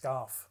Loudspeaker's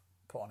scarf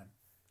put on him.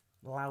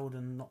 Loud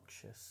and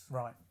noxious.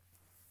 Right.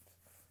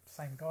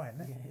 Same guy,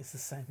 isn't it? Yeah, it's the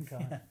same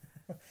guy. Yeah.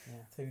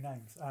 Yeah. 2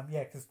 names.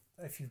 Because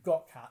if you've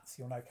got cats,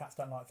 you'll know cats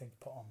don't like things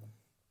put on them.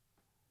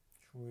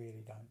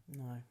 Really don't.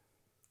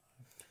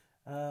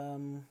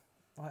 No.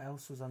 What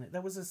else was on it?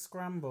 There was a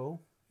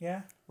scramble,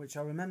 Yeah. which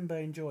I remember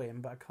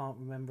enjoying, but I can't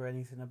remember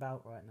anything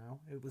about right now.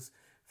 It was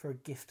for a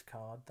gift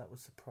card. That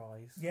was the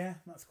prize. Yeah,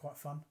 that's quite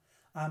fun.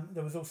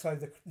 There was also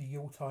the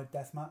Yuletide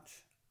death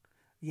match.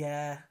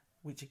 Yeah,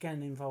 which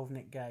again involved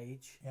Nick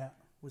Gage. Yeah.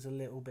 Was a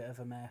little bit of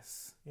a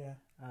mess. Yeah.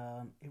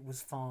 It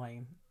was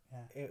fine.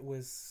 Yeah. It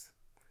was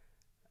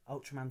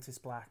Ultramantis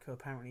Black, who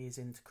apparently is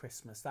into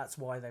Christmas. That's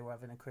why they were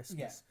having a Christmas.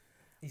 Yeah.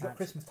 He's got match.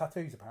 Christmas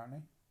tattoos, apparently.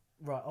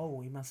 Right.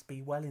 Oh, he must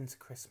be well into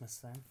Christmas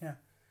then.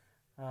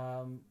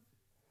 Yeah.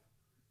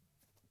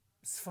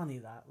 It's funny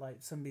that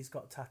somebody's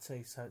got a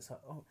tattoo, so it's like,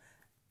 oh,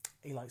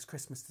 he likes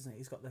Christmas, doesn't he?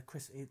 He's got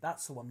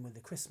that's the one with the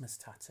Christmas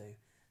tattoo.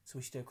 So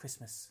we should do a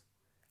Christmas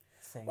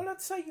thing. Well,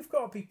 I'd say you've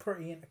got to be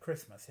pretty into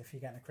Christmas if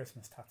you're getting a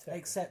Christmas tattoo.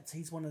 Except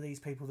he's one of these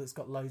people that's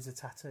got loads of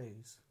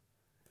tattoos.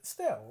 But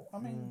still, I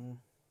mean,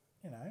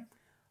 you know,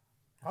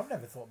 I've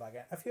never thought about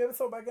getting... Have you ever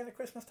thought about getting a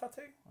Christmas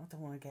tattoo? I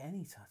don't want to get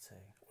any tattoo.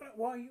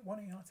 Why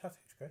don't you like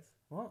tattoos, Chris?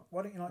 What?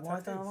 Why don't you like Why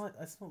tattoos? don't I like?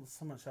 It's not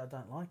so much that I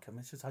don't like them.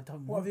 It's just I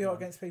don't. What want have you got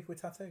one. against people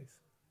with tattoos?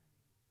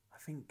 I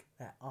think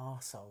they're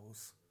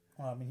arseholes.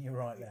 Well, I mean, you're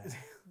right there.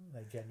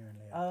 They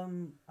genuinely are.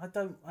 I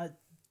don't.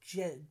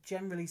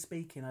 Generally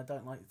speaking, I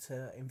don't like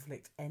to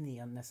inflict any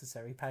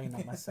unnecessary pain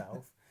on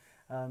myself,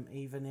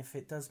 even if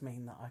it does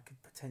mean that I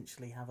could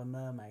potentially have a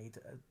mermaid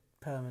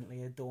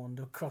permanently adorned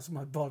across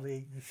my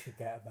body. You should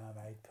get a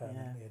mermaid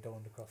permanently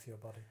adorned across your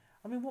body.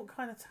 I mean, what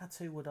kind of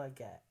tattoo would I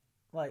get?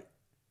 Like,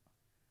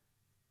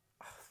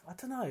 I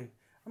don't know.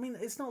 I mean,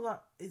 it's not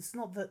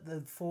that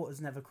the thought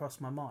has never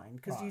crossed my mind,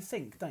 because Right. you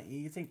think, don't you?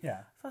 You think,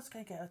 Yeah. if I was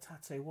going to get a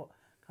tattoo, what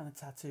kind of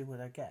tattoo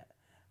would I get?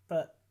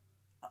 But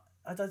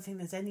I don't think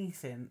there's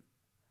anything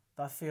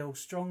that I feel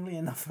strongly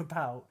enough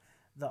about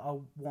that I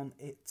want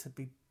it to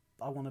be.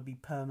 I want to be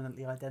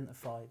permanently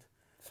identified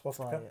by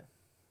Swastika. it.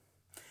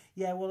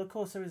 Yeah, well, of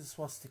course there is a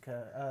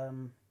swastika,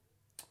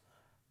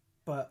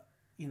 but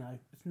you know,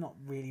 it's not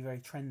really very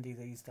trendy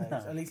these days. No.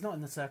 At least not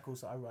in the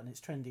circles that I run. It's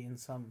trendy in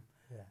some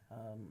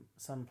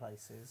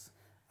places.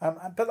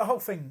 But the whole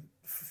thing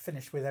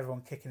finished with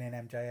everyone kicking in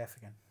MJF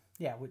again.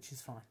 Yeah, which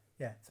is fine.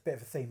 Yeah, it's a bit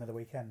of a theme of the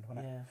weekend,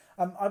 wasn't it? Yeah.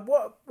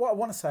 What I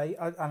want to say,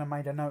 and I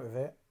made a note of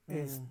it,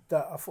 is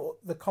that I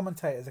thought the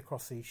commentators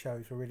across these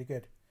shows were really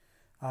good.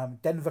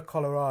 Denver,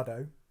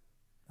 Colorado,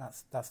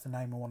 that's the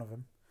name of one of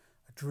them.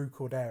 Drew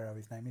Cordero,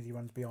 his name is. He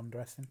runs Beyond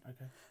Wrestling.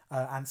 Okay.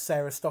 And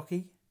Sarah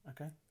Shockey.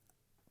 Okay.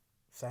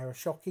 Sarah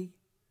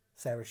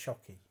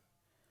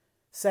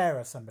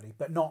somebody,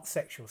 but not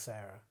sexual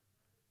Sarah.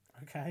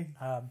 Okay.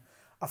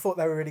 I thought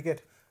they were really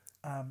good.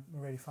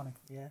 Really funny.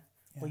 Yeah.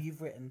 Well,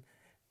 you've written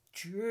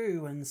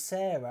Drew and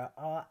Sarah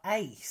are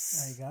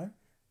ace. There you go.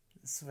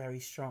 It's very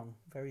strong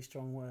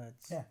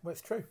words. Yeah, well, it's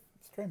true.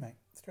 It's true, mate.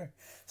 It's true.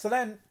 So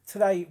then,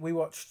 today we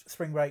watched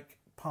Spring Break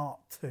Part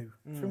 2.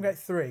 Spring Break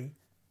 3,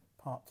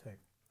 Part 2.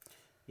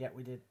 Yeah,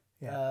 we did.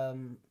 Yeah.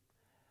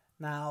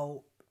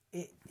 Now,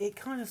 it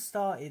kind of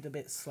started a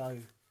bit slow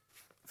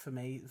for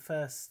me. The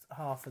first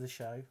half of the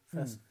show,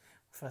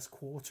 first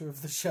quarter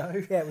of the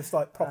show. Yeah, it was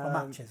like proper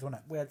matches,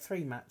 wasn't it? We had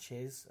 3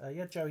 matches. You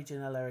had Joey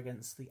Janela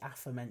against the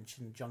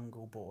aforementioned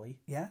Jungle Boy.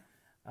 Yeah.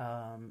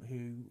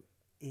 Who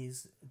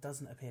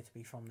doesn't appear to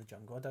be from the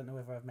jungle. I don't know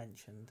whether I've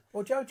mentioned.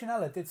 Well, Joe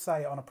Janela did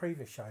say on a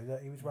previous show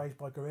that he was raised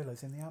by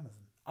gorillas in the Amazon.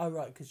 Oh,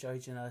 right, because Joey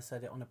Janela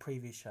said it on a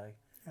previous show.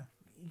 Yeah.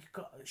 You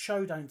got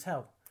show, don't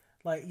tell.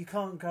 Like, you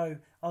can't go,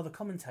 the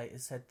commentator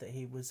said that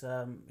he was,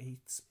 he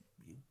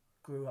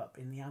grew up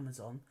in the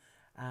Amazon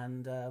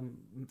and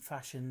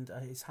fashioned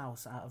his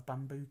house out of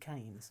bamboo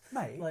canes.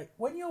 Mate, like,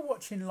 when you're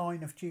watching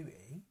Line of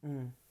Duty,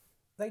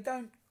 they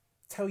don't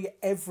tell you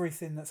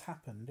everything that's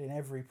happened in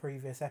every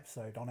previous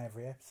episode on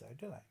every episode,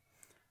 do they?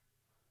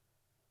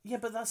 Yeah,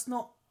 but that's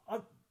not...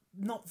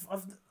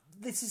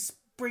 this is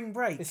Spring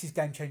Break. This is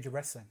Game Changer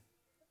Wrestling.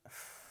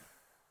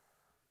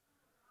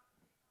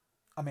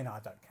 I mean, I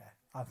don't care.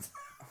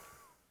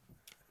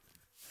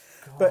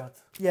 God.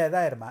 But yeah,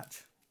 they had a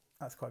match.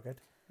 That's quite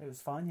good. It was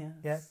fine, yeah.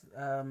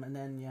 Yeah. And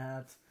then you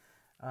had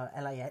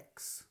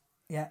LAX,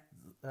 Yeah,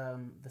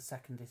 the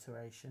second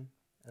iteration,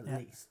 at Yeah.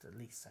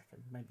 least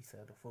second, maybe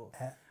third or fourth,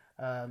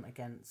 yeah,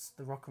 against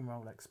the Rock and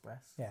Roll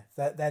Express. yeah.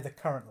 They're the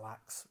current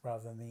Lax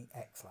rather than the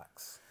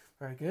ex-Lax.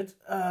 Very good.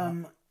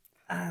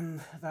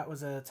 And that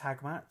was a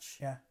tag match.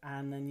 Yeah.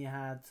 And then you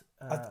had...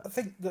 I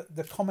think that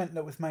the comment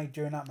that was made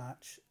during that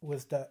match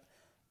was that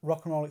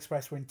Rock and Roll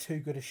Express were in too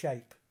good a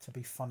shape to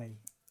be funny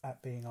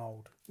at being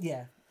old.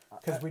 yeah.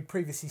 Because we'd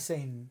previously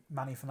seen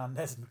Manny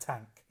Fernandez and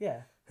Tank,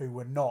 Yeah. who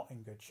were not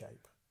in good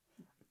shape.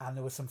 And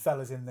there were some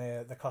fellas in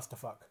the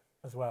clusterfuck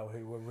as well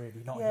who were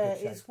really not in Yeah,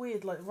 good shape. it's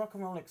weird. Like Rock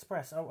and Roll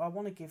Express, I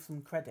want to give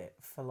them credit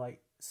for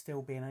like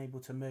still being able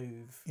to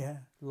move. Yeah.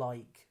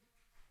 Like,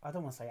 I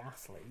don't want to say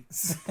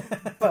athletes,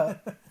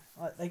 but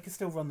like, they could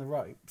still run the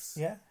ropes.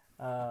 Yeah.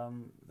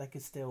 They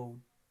could still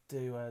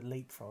do a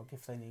leapfrog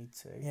if they need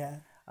to. Yeah.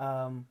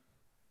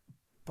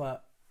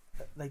 But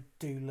they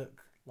do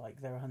look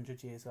like they're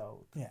 100 years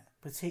old. Yeah.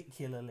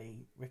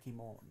 Particularly Ricky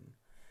Morton,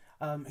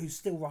 who's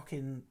still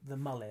rocking the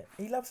mullet.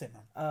 He loves it,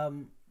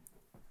 man.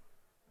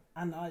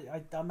 And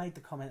I made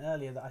the comment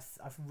earlier that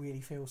I really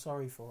feel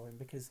sorry for him,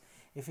 because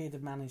if he'd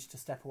have managed to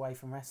step away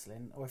from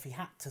wrestling, or if he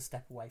had to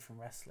step away from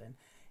wrestling,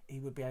 he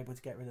would be able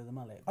to get rid of the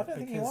mullet. I don't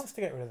think he wants to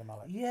get rid of the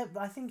mullet. Yeah,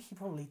 but I think he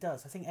probably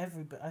does. I think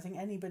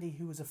anybody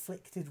who was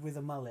afflicted with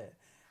a mullet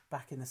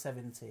back in the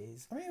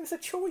 70s. I mean, it was a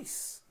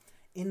choice.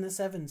 In the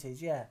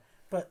 70s, yeah.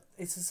 But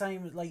it's the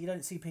same, like, you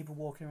don't see people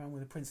walking around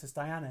with a Princess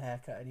Diana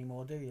haircut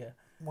anymore, do you?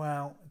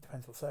 Well, it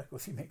depends what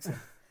circles you mix in.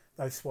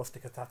 Those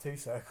swastika tattoo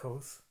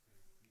circles.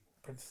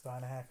 Princess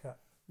Diana haircut.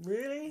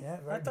 Really? Yeah,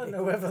 very I don't big.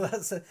 know whether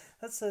that's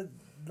a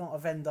not a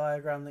Venn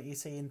diagram that you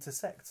see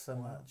intersect so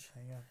much.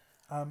 There you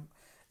go.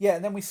 Yeah,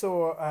 and then we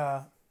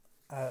saw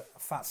a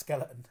Fat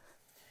Skeleton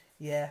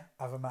Yeah,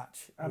 have a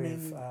match. I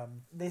with,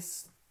 mean,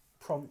 this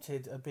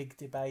prompted a big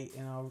debate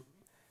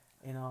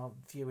in our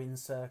viewing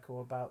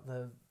circle about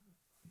the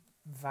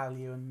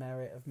value and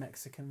merit of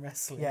Mexican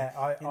wrestling yeah,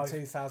 in I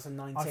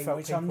 2019, felt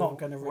which I'm not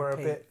people going to were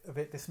repeat. a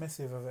bit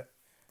dismissive of it,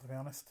 to be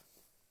honest.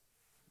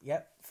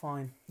 Yep,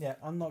 fine. Yeah.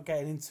 I'm not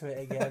getting into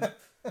it again.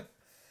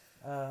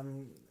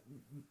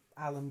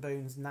 Alan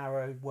Boone's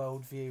narrow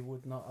worldview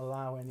would not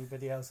allow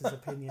anybody else's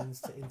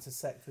opinions to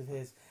intersect with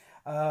his.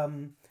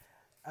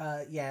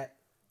 Yeah,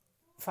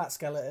 Fat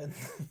Skeleton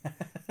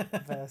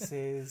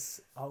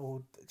versus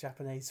old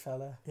Japanese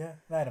fella. Yeah,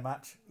 they had a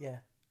match. Yeah,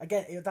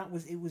 again,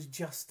 it was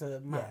just a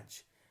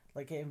match.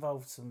 Like, it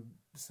involved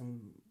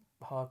some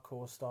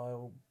hardcore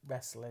style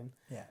wrestling.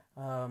 Yeah.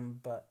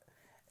 But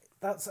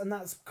that's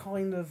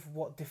kind of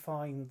what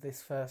defined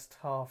this first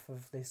half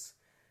of this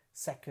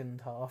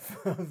second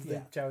half of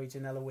the Joey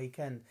Janela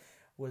weekend,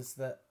 was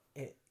that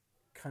it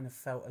kind of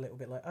felt a little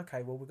bit like,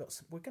 okay, well,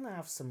 we're going to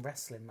have some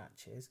wrestling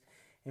matches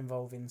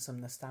involving some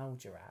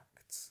nostalgia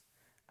acts,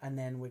 and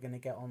then we're going to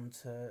get on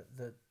to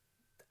the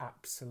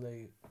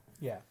absolute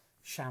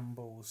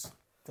shambles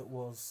that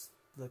was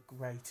the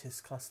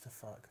greatest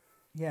clusterfuck.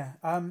 Yeah.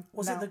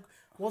 Was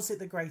it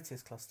the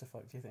greatest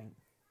clusterfuck, do you think?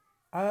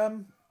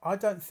 I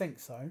don't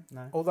think so.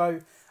 No. Although,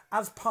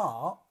 as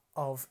part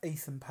of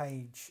Ethan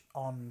Page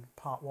on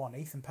part 1,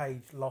 Ethan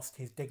Page lost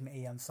his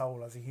dignity and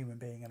soul as a human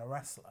being and a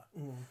wrestler,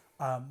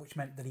 which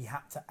meant that he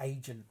had to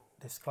agent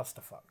this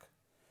clusterfuck,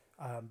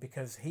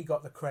 because he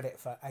got the credit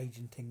for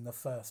agenting the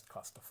first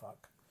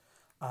clusterfuck,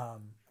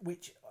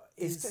 Which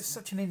is just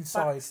such an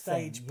inside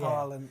backstage thing,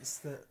 parlance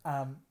that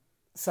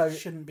so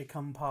shouldn't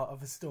become part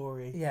of a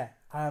story. Yeah,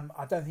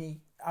 I don't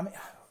think.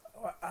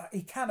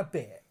 He can a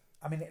bit.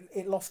 I mean,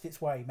 it lost its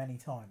way many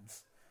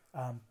times,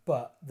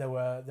 but there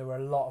were a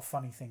lot of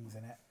funny things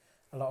in it,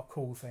 a lot of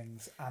cool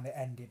things, and it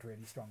ended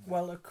really strongly.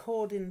 Well,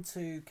 according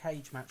to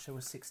Cage Match, there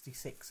were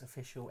 66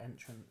 official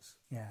entrants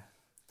yeah,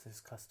 to this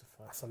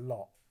clusterfuck. that's a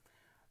lot.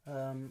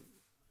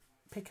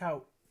 Pick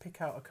out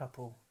a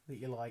couple that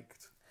you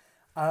liked.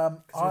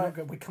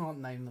 We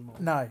can't name them all.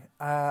 No,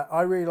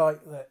 I really like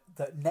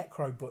that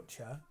Necro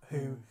Butcher,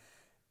 who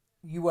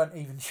you weren't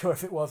even sure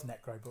if it was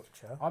Necro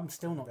Butcher. I'm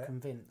still not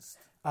convinced.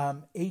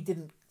 He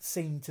didn't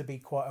seem to be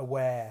quite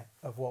aware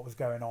of what was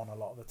going on a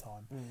lot of the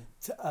time,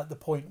 at the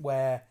point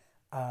where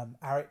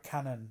Eric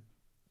Cannon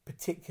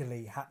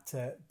particularly had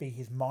to be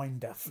his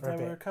minder for a bit.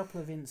 There were a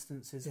couple of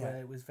instances where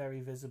it was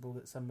very visible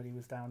that somebody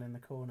was down in the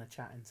corner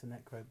chatting to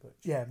Necro Butcher.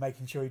 Yeah,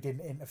 making sure he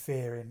didn't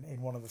interfere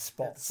in one of the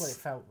spots. That's what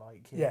it felt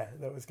like. Yeah,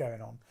 that was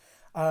going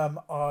on.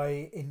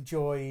 I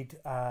enjoyed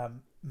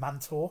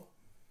Mantor.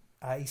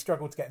 He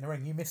struggled to get in the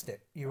ring. You missed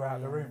it. You were out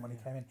of the room when he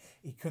came in.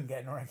 He couldn't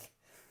get in the ring.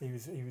 He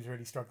was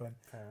really struggling.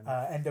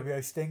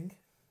 NWO Sting.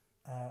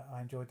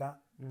 I enjoyed that.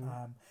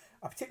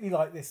 I particularly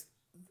like this,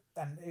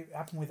 and it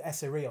happened with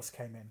Essa Rios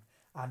came in,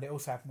 and it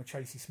also happened with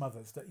Tracy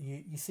Smothers. That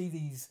you see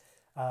these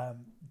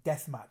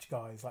deathmatch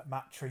guys like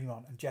Matt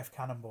Tremont and Jeff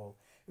Cannonball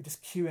who are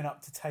just queuing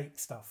up to take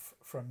stuff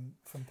from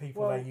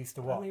people they used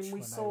to watch. I mean,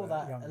 we saw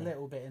that younger. A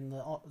little bit in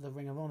the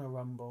Ring of Honor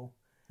Rumble.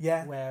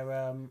 Yeah,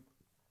 where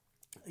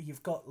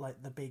you've got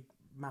like the big,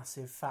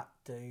 massive, fat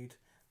dude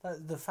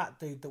the fat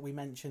dude that we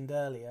mentioned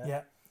earlier.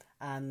 Yeah.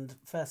 And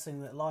first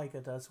thing that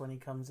Liger does when he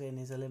comes in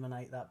is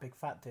eliminate that big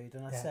fat dude.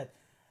 And I Yeah. said,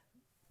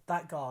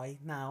 that guy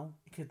now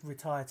he could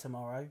retire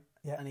tomorrow,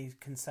 Yeah. and he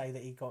can say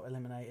that he got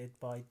eliminated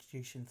by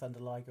Jushin Thunder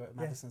Liger at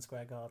Madison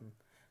Square Garden.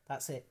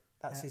 That's it.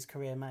 That's his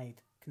career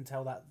made. Can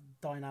tell that,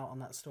 dine out on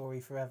that story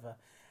forever.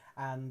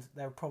 And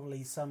there are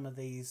probably some of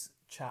these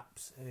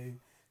chaps who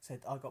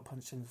said, I got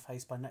punched in the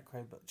face by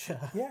Necro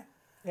Butcher. Yeah.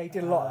 Yeah, he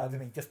did a lot of that,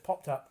 didn't he? Just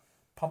popped up,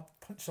 punched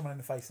someone in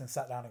the face and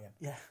sat down again.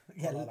 Yeah.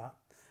 Yeah, like that.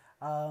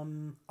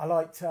 Um, I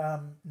liked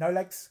No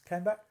Legs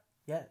came back.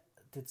 yeah,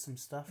 did some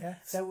stuff. Yeah.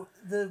 So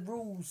the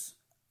rules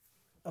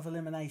of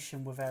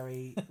elimination were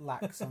very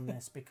lax on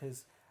this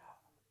because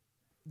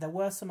there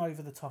were some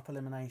over-the-top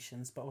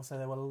eliminations, but also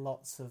there were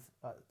lots of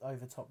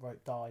over-top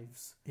rope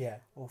dives Yeah.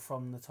 or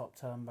from the top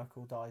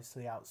turnbuckle dives to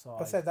the outside.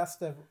 But I said that's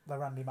the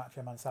Randy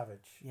Macho Man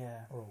Savage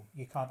Yeah. rule.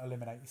 You can't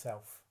eliminate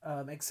yourself.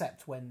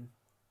 Except when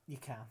you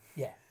can.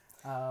 Yeah.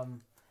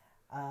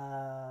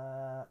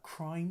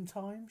 Crime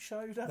Time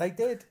showed up. They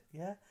did.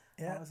 Yeah.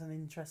 Yeah. That was an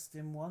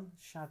interesting one.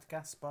 Shad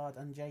Gaspard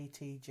and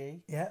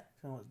JTG. Yeah.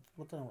 I don't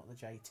know what the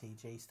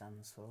JTG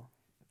stands for.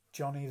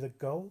 Johnny the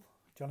Gull.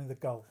 Johnny the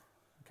Gull.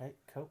 Okay,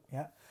 cool.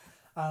 Yeah.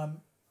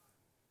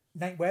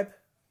 Nate Webb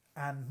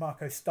and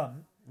Marco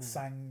Stunt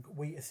sang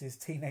Wheatus's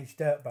Teenage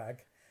Dirtbag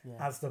Yeah.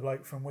 as the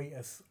bloke from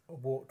Wheatus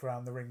walked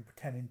around the ring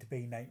pretending to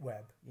be Nate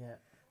Webb. Yeah.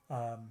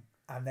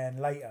 And then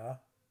later,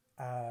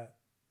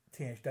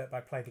 Teenage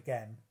Dirtbag played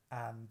again,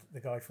 and the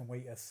guy from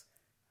Wheatus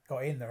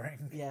got in the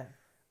ring Yeah.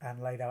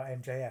 and laid out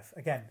MJF.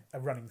 Again, a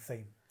running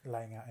theme,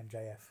 laying out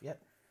MJF.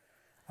 Yep.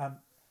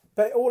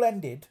 But it all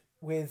ended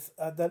with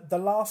the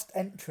last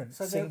entrance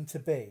So there- seemed to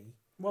be...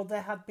 Well,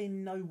 there had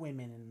been no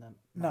women in the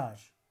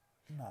match,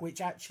 No. which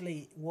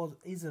actually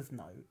is of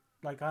note.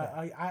 Like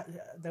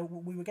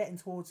we were getting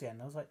towards the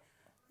end. I was like,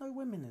 no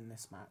women in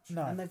this match.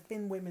 No. And there've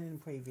been women in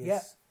previous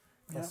Yeah.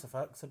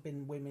 Clusterfucks. There've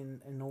been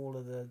women in all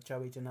of the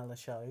Joey Janela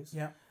shows.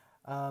 Yeah.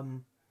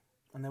 And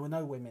there were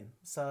no women.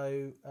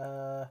 So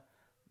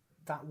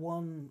that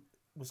one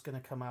was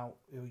going to come out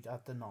who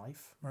had the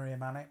knife. Maria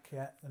Manic,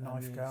 yeah, the And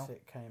knife girl.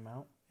 music came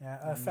out. Yeah,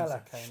 and a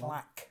fella, music came on.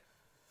 Schlack,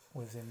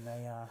 was in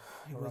the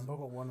It was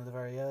Rumble. one of the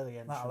very early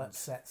entrants. That'll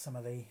upset some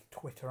of the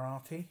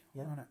Twitterati,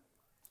 Yeah. won't it?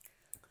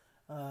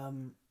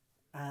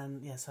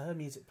 And yeah, so her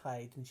music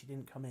played and she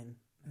didn't come in.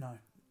 No.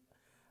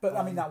 But,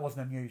 I mean, that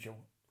wasn't unusual.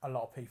 A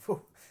lot of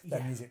people, their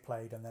Yeah. music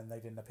played and then they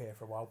didn't appear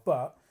for a while.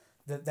 But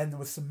then there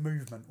was some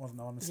movement, wasn't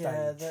there, on the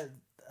stage? Yeah,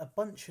 a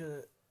bunch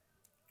of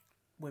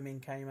women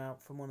came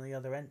out from one of the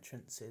other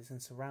entrances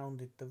and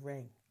surrounded the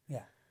ring.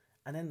 Yeah.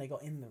 And then they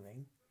got in the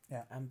ring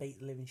Yeah. and beat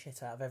the living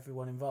shit out of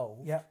everyone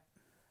involved. Yeah.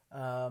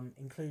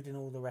 Including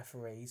all the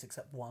referees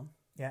except one.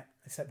 Yeah,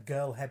 except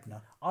Girl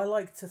Hebner. I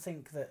like to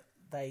think that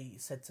they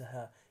said to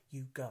her,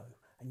 you go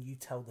and you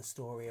tell the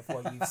story of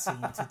what you've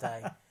seen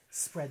today.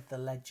 Spread the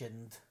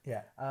legend.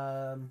 Yeah.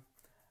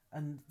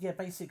 And yeah,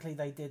 basically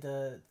they did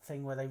a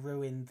thing where they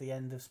ruined the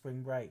end of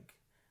Spring Break,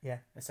 Yeah.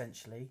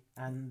 essentially,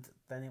 and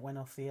then it went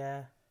off the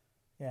air.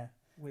 Yeah.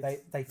 With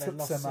They took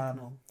lost some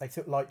signal. they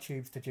took light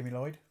tubes to Jimmy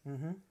Lloyd.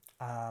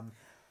 Mm-hmm.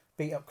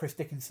 Beat up Chris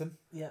Dickinson.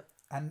 Yep.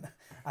 And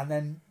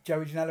then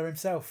Joey Janela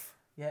himself.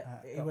 Yeah.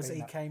 got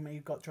beaten up. He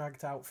got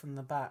dragged out from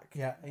the back.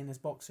 Yeah. In his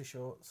boxer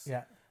shorts.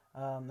 Yeah.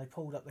 They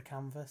pulled up the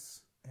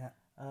canvas. Yeah.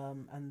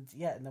 And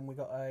then we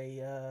got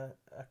a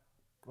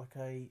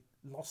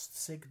lost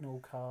signal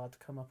card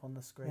come up on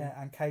the screen. Yeah,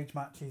 and Cage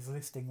Match is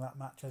listing that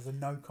match as a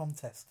no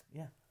contest.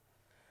 Yeah.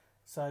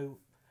 So,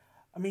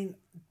 I mean,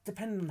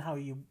 depending on how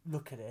you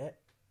look at it,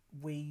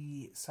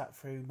 we sat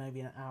through maybe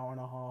an hour and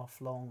a half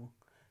long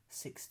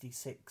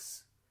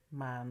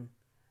 66-man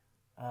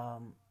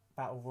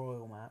Battle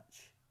Royal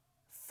match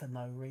for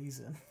no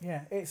reason.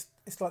 Yeah, it's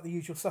like the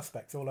usual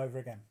suspects all over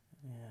again.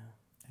 Yeah.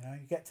 You know,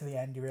 you get to the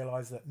end, you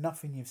realise that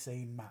nothing you've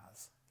seen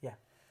matters.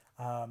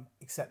 Yeah.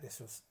 Except this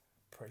was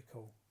pretty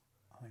cool,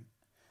 I think.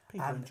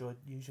 People And- enjoyed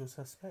Usual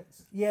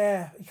Suspects.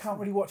 Yeah, you can't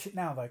really watch it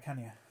now though, can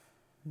you?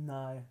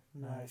 No.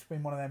 It's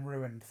been one of them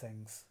ruined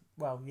things.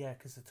 Well, yeah,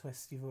 because the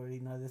twist, you already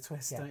know the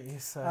twist, Yeah. don't you?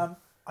 So,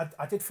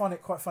 I did find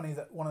it quite funny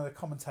that one of the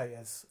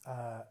commentators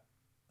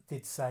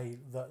did say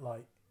that,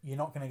 like, you're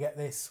not going to get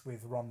this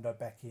with Ronda,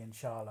 Becky and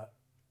Charlotte.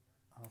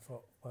 And I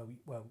thought,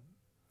 well,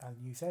 and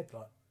you said,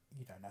 like,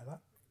 you don't know that.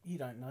 you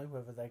don't know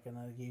whether they're going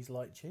to use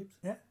light tubes.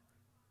 Yeah.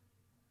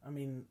 I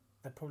mean,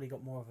 they've probably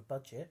got more of a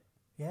budget.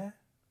 Yeah,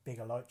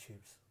 bigger light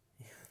tubes.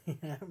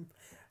 Yeah.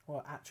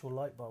 Well, actual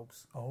light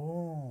bulbs.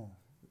 Oh,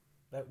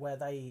 Where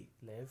they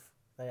live,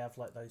 they have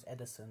like those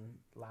Edison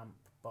lamp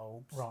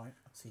bulbs. right.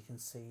 So you can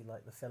see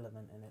like the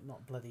filament in it,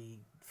 not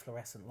bloody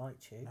fluorescent light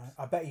tubes. No,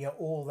 I bet you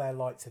all their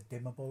lights are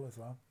dimmable as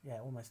well. Yeah,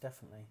 almost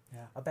definitely.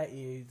 Yeah. I bet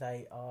you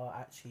they are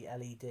actually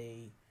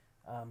LED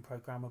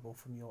programmable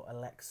from your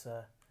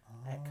Alexa,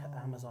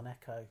 Amazon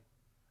Echo.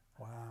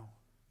 Wow.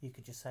 You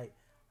could just say,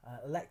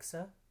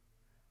 Alexa,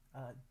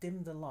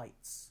 dim the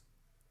lights,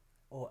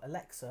 or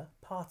Alexa,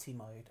 party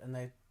mode, and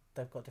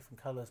they've got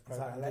different colours Is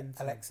that programmed into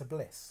them. Alexa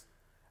Bliss?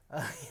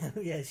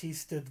 Yeah, she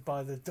stood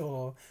by the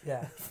door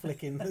Yeah.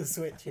 flicking the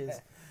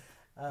switches.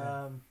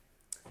 So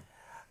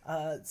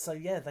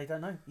yeah, they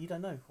don't know. You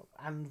don't know,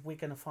 and we're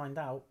going to find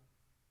out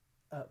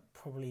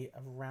probably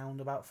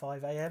around about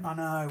 5 a.m. I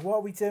know. What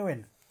are we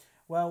doing?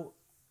 Well,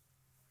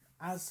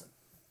 as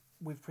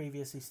we've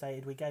previously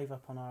stated, we gave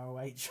up on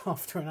ROH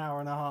after an hour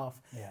and a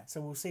half. Yeah.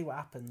 So we'll see what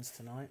happens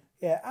tonight.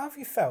 Yeah. How have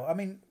you felt? I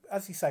mean,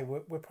 as you say,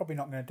 we're probably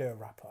not going to do a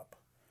wrap up.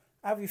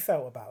 How have you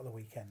felt about the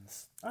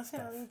weekends? I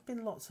think there's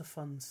been lots of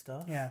fun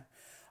stuff. Yeah.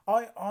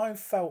 I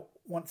felt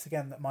once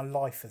again that my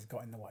life has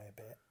got in the way a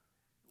bit.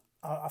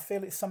 I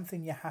feel it's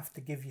something you have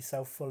to give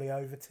yourself fully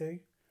over to.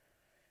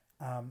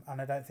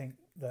 And I don't think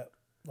that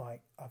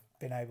like I've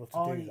been able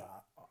to do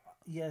that.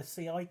 Yeah,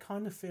 see, I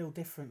kind of feel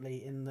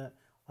differently in that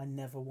I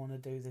never want to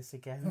do this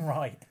again.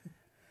 Right.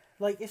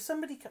 Like, if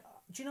somebody...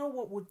 Do you know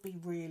what would be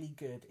really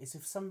good? Is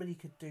if somebody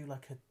could do,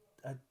 like,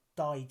 a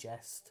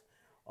digest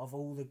of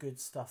all the good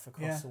stuff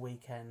across the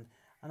weekend,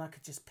 and I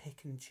could just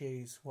pick and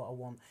choose what I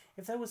want.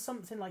 If there was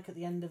something like at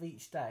the end of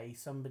each day,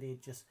 somebody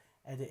had just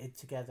edited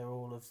together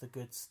all of the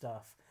good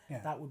stuff,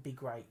 that would be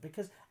great.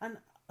 And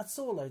I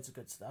saw loads of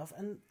good stuff,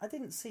 and I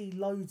didn't see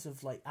loads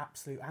of, like,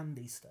 absolute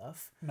Andy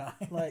stuff. No.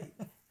 Like,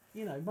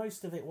 you know,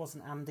 most of it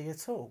wasn't Andy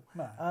at all.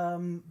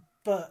 No.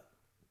 But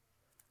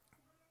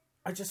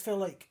I just feel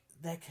like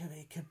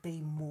it could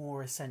be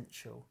more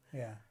essential.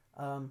 Yeah.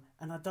 And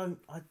I don't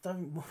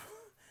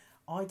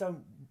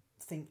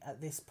think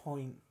at this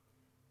point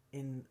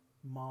in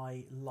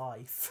my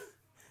life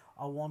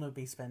I want to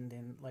be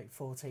spending like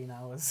 14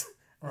 hours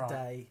a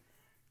day,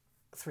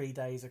 3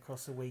 days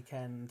across a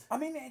weekend. I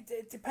mean,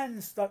 it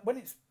depends. Like when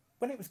it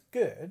was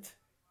good,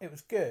 it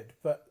was good,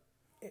 but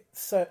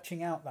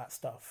searching out that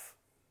stuff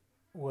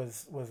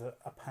was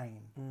a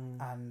pain,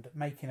 and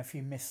making a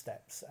few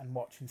missteps and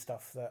watching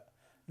stuff that,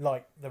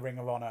 like the Ring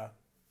of Honor,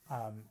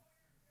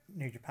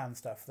 New Japan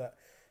stuff that,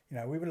 you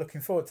know, we were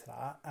looking forward to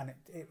that, and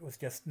it was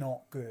just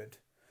not good.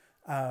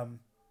 Do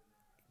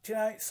you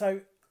know? So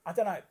I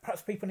don't know.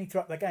 Perhaps people need to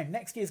up their game.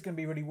 Next year's going to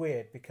be really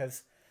weird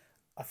because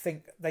I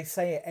think they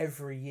say it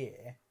every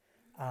year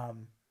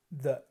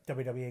that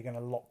WWE are going to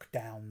lock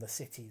down the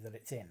city that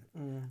it's in,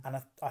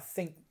 and I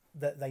think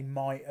that they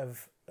might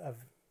have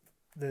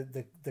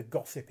the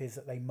gossip is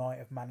that they might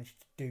have managed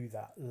to do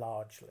that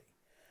largely,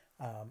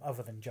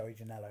 other than Joey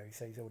Janela, who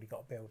says he's already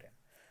got a building.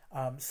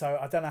 So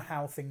I don't know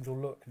how things will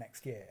look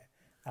next year,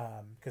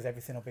 because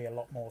everything will be a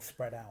lot more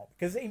spread out.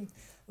 Because in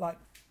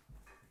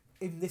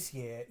this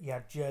year, you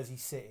had Jersey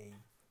City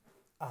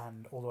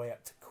and all the way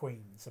up to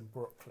Queens and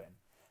Brooklyn.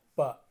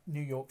 But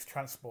New York's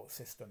transport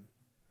system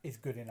is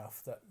good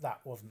enough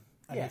that wasn't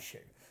an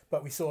issue.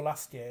 But we saw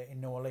last year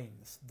in New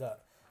Orleans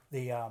that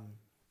the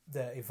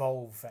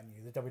Evolve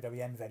venue, the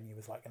WWN venue,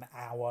 was like an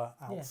hour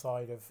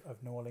outside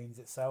of New Orleans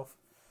itself.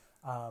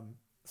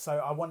 So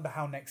I wonder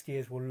how next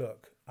year's will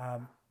look.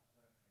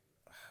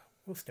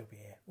 We'll still be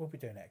here. We'll be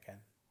doing it again.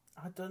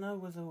 I don't know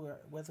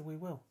whether we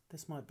will.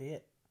 This might be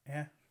it.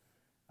 Yeah.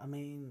 I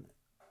mean,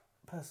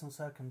 personal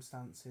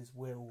circumstances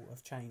will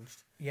have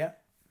changed. Yeah.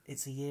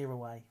 It's a year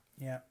away.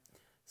 Yeah.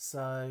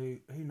 So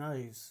who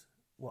knows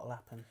what'll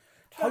happen?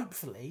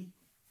 Hopefully,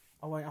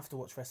 I won't have to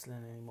watch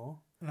wrestling anymore.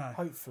 No.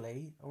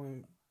 Hopefully, I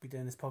won't be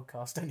doing this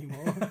podcast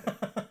anymore.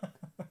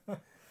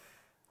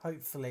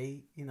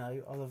 Hopefully, you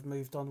know, I'll have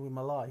moved on with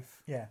my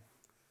life. Yeah.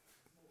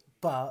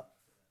 But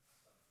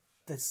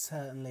there's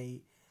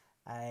certainly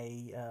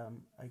a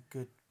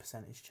good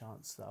percentage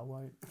chance that I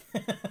won't.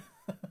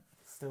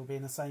 Still be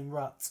in the same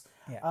rut.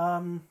 Yeah.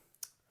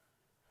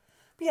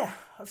 But yeah,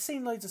 I've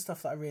seen loads of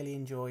stuff that I really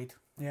enjoyed.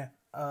 Yeah.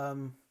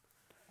 I'm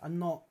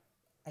not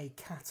a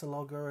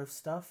cataloguer of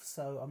stuff,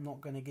 so I'm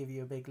not going to give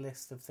you a big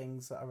list of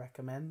things that I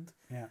recommend.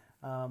 Yeah.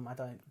 I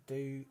don't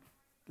do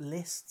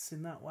lists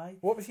in that way.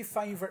 What was your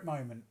favourite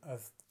moment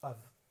of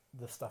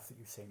the stuff that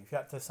you've seen? If you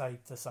had to say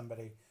to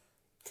somebody,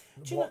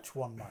 watch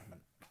one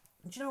moment.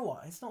 Do you know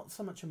what? It's not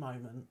so much a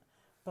moment,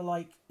 but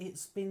like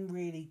it's been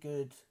really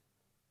good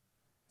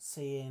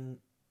seeing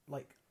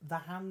like the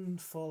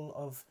handful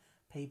of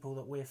people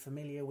that we're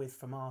familiar with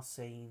from our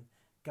scene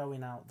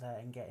going out there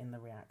and getting the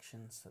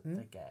reactions that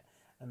they get.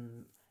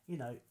 And, you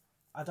know,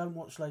 I don't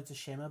watch loads of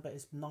Shimmer, but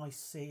it's nice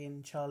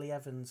seeing Charlie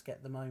Evans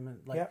get the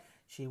moment. Like,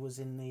 she was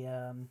in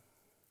the...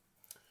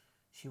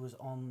 she was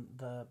on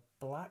the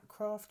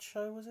Blackcraft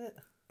show, was it?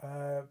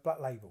 Black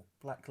Label.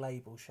 Black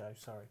Label show,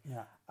 sorry.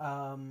 Yeah.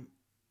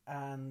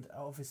 And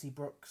obviously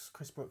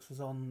Chris Brooks was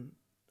on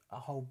a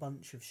whole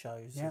bunch of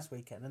shows this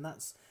weekend. And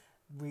that's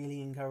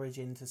really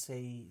encouraging to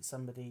see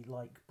somebody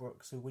like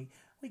Brooks, who we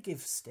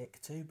give stick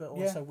to, but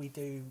also we're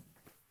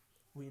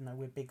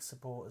big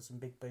supporters and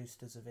big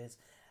boosters of his,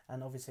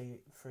 and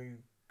obviously through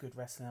Good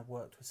Wrestling I've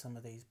worked with some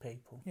of these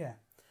people. Yeah.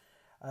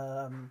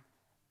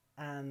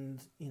 And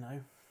you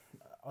know,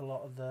 a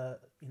lot of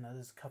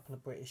there's a couple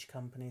of British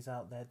companies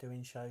out there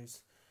doing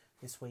shows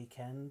this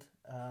weekend,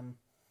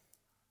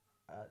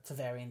 to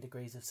varying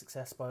degrees of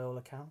success by all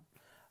account.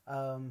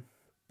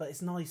 But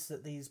it's nice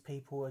that these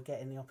people are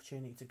getting the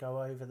opportunity to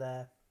go over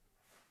there,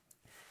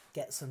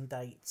 get some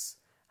dates,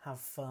 have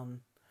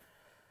fun.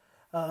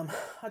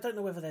 I don't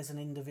know whether there's an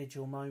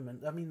individual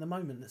moment. I mean, the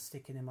moment that's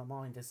sticking in my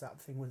mind is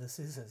that thing with the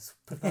scissors,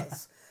 but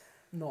that's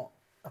not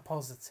a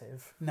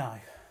positive. No.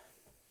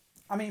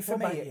 I mean, for What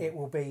me, about you?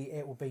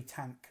 it will be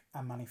Tank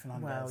and Manny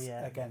Fernandez Well,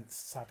 yeah.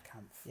 against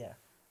Sadkampf. Yeah,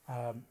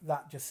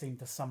 That just seemed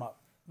to sum up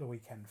the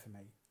weekend for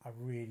me. I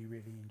really,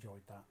 really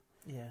enjoyed that.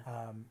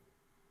 yeah,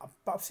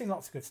 But I've seen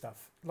lots of good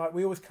stuff. Like,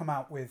 we always come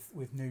out with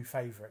new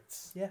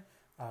favourites yeah.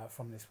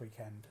 from this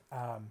weekend.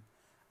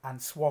 And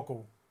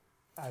Swoggle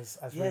has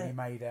Yeah. really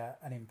made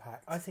an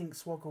impact. I think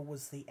Swoggle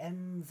was the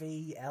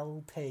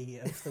MVLP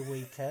of the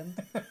weekend.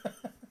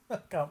 I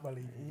can't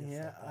believe you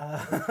just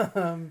said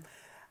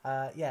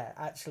that. Yeah.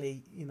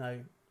 Actually, you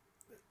know,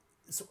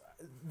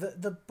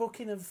 the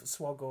booking of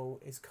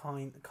Swoggle is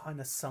kind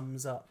of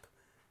sums up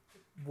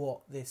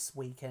what this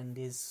weekend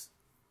is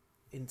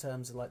in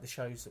terms of like the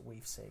shows that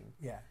we've seen,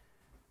 Yeah.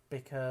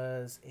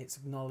 because it's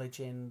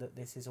acknowledging that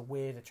this is a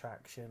weird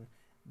attraction,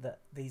 that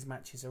these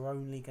matches are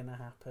only going to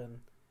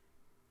happen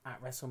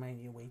at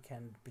WrestleMania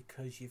weekend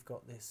because you've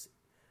got this,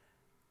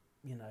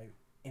 you know,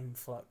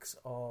 influx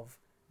of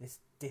this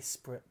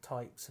disparate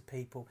types of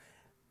people.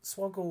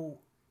 Swoggle,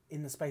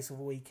 in the space of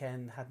a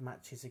weekend, had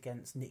matches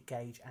against Nick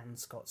Gage and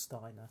Scott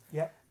Steiner.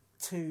 Yeah.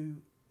 Two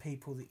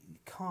people that you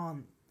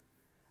can't...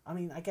 I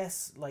mean, I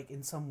guess, like,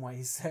 in some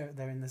ways,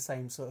 they're in the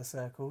same sort of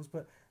circles,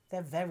 but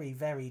they're very,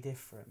 very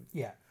different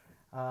Yeah.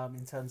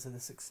 in terms of the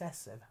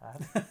success they've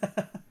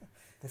had,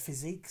 the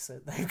physiques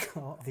that they've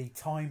got. The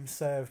time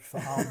served for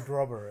armed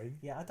robbery.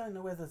 Yeah, I don't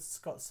know whether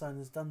Scott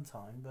Steiner's done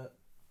time, but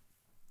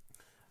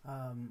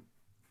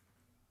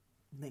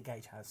Nick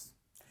Gage has.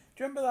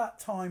 Do you remember that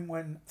time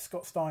when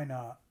Scott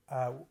Steiner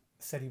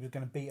said he was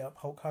going to beat up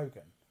Hulk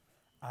Hogan?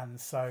 And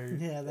so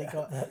Yeah, they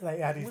got... they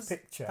had his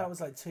picture. That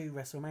was like 2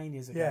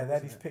 WrestleManias ago. Yeah, they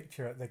had wasn't his it?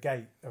 picture at the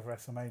gate of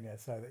WrestleMania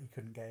so that he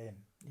couldn't get in.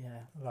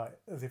 Yeah, Like,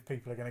 as if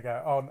people are going to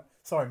go, oh,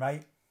 sorry,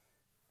 mate.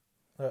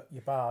 Look,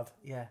 you're barred.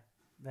 yeah,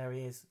 there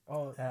he is.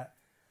 Oh, Yeah.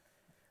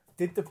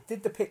 Did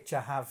the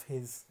picture have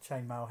his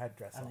chainmail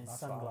headdress and on? his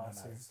That's what I wanna know.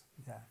 sunglasses.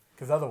 Yeah,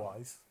 because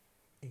otherwise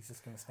he's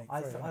just going to sneak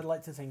through. I'd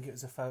like to think it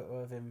was a photo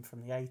of him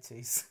from the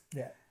 80s.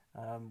 Yeah.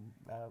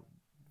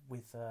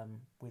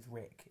 With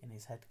Rick in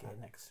his headgear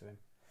next to him,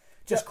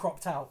 just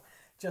cropped out.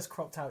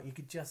 You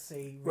could just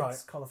see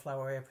Rick's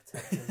cauliflower ear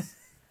protectors.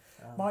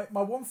 My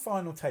one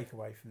final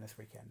takeaway from this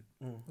weekend,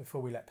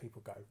 before we let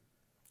people go,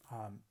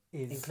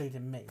 is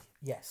including me.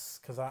 yes,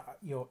 because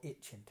you're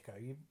itching to go.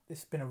 This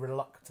has been a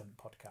reluctant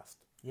podcast.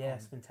 Yeah,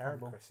 it's been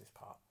terrible. On Chris's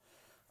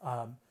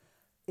part,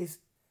 is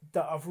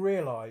that I've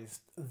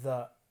realised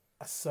that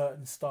a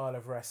certain style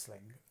of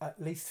wrestling, at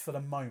least for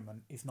the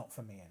moment, is not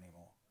for me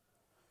anymore,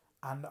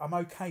 and I'm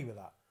okay with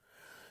that.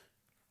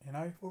 You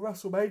know, Well,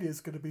 WrestleMania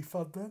is going to be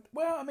fun then.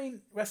 well, I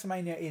mean,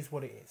 WrestleMania is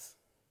what it is.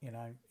 You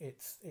know,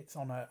 it's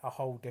on a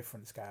whole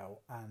different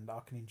scale, and I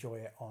can enjoy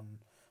it on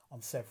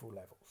several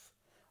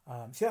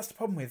levels. See, that's the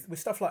problem with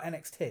stuff like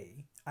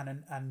NXT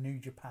and New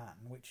Japan,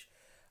 which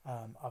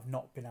I've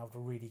not been able to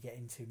really get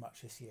into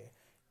much this year.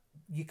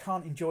 You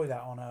can't enjoy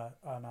that on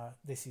a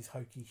this is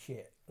hokey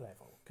shit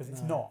level, because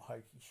it's not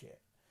hokey shit.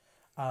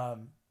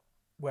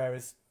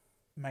 Whereas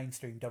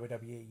mainstream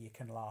WWE, you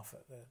can laugh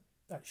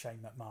at Shane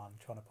McMahon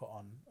trying to put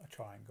on a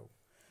triangle.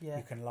 Yeah,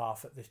 You can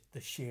laugh at the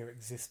sheer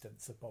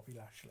existence of Bobby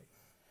Lashley.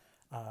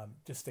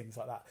 Just things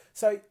like that.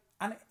 So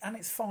and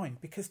it's fine,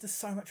 because there's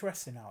so much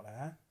wrestling out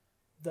there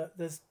that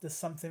there's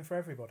something for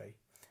everybody.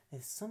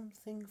 there's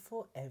something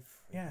for everybody.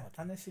 Yeah,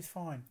 and this is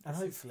fine. And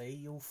This is- hopefully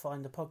you'll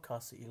find a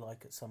podcast that you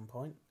like at some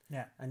point,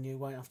 yeah, and you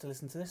won't have to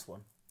listen to this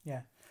one.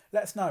 yeah.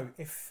 Let us know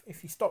if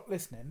you stop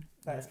listening.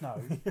 Let Yeah. us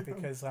know,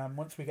 because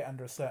once we get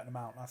under a certain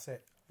amount, that's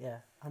it. Yeah,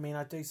 I mean,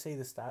 I do see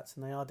the stats,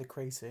 and they are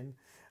decreasing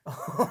on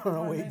a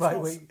I mean, week it's by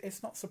not- week.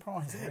 It's not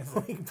surprising, is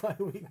it? Week by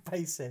week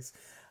basis.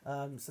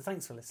 So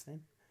thanks for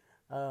listening.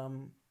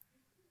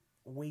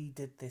 We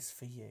did this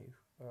for you,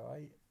 all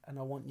right? And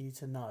I want you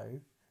to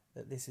know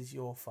that this is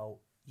your fault,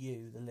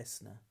 you, the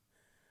listener.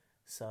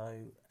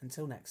 So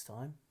until next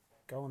time,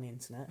 go on the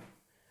internet,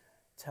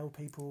 tell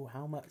people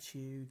how much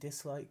you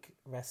dislike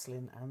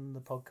wrestling and the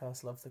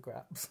podcast Love the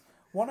Graps.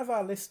 One of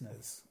our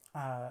listeners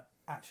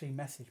actually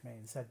messaged me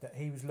and said that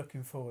he was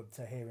looking forward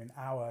to hearing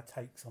our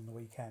takes on the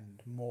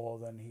weekend more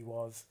than he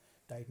was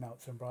Dave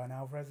Meltzer and Brian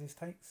Alvarez's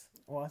takes.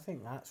 Well, I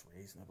think that's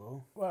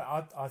reasonable. Well,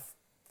 I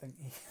think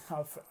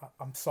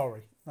I'm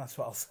sorry. That's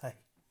what I'll say.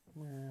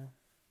 Yeah.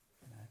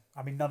 You know,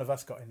 I mean, none of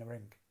us got in the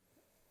ring.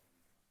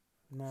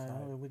 No,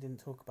 So- we didn't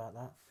talk about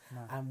that.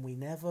 No. And we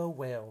never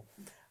will.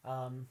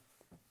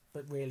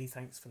 But really,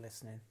 thanks for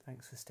listening.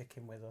 Thanks for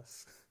sticking with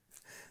us.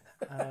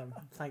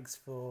 Thanks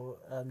for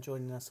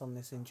joining us on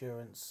this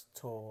endurance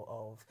tour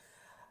of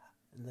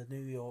the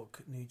New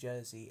York, New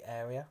Jersey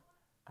area.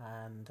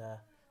 And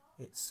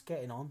it's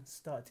getting on. It's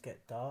started to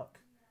get dark.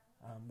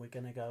 We're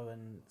going to go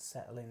and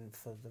settle in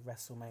for the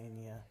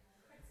WrestleMania.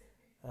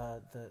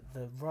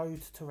 The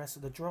road to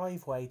the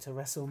driveway to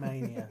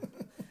WrestleMania.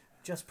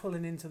 Just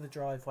pulling into the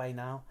driveway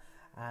now.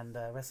 And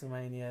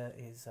WrestleMania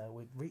is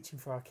we're reaching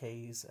for our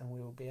keys, and we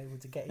will be able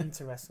to get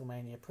into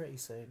WrestleMania pretty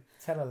soon.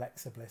 Tell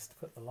Alexa Bliss to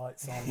put the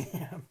lights on.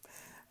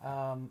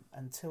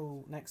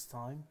 Until next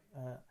time,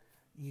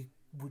 you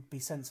would be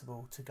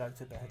sensible to go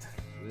to bed.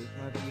 With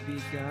my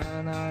BB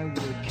gun, I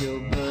would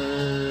kill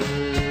birds.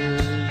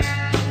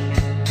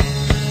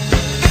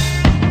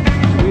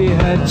 We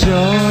had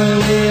joy,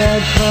 we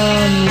had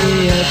fun,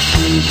 we had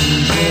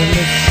seasons in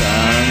the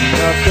sun.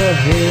 Up the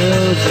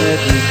hills that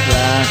we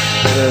climb,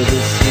 were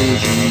the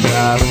seasons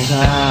out of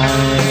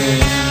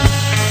time.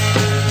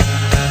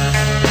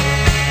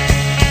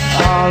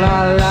 All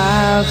our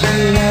lives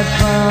we had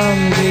fun,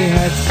 we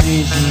had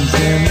seasons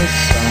in the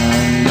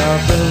sun.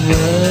 Nothing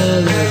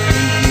were that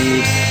we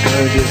need,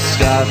 were just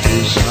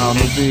starfish on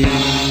the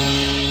beach.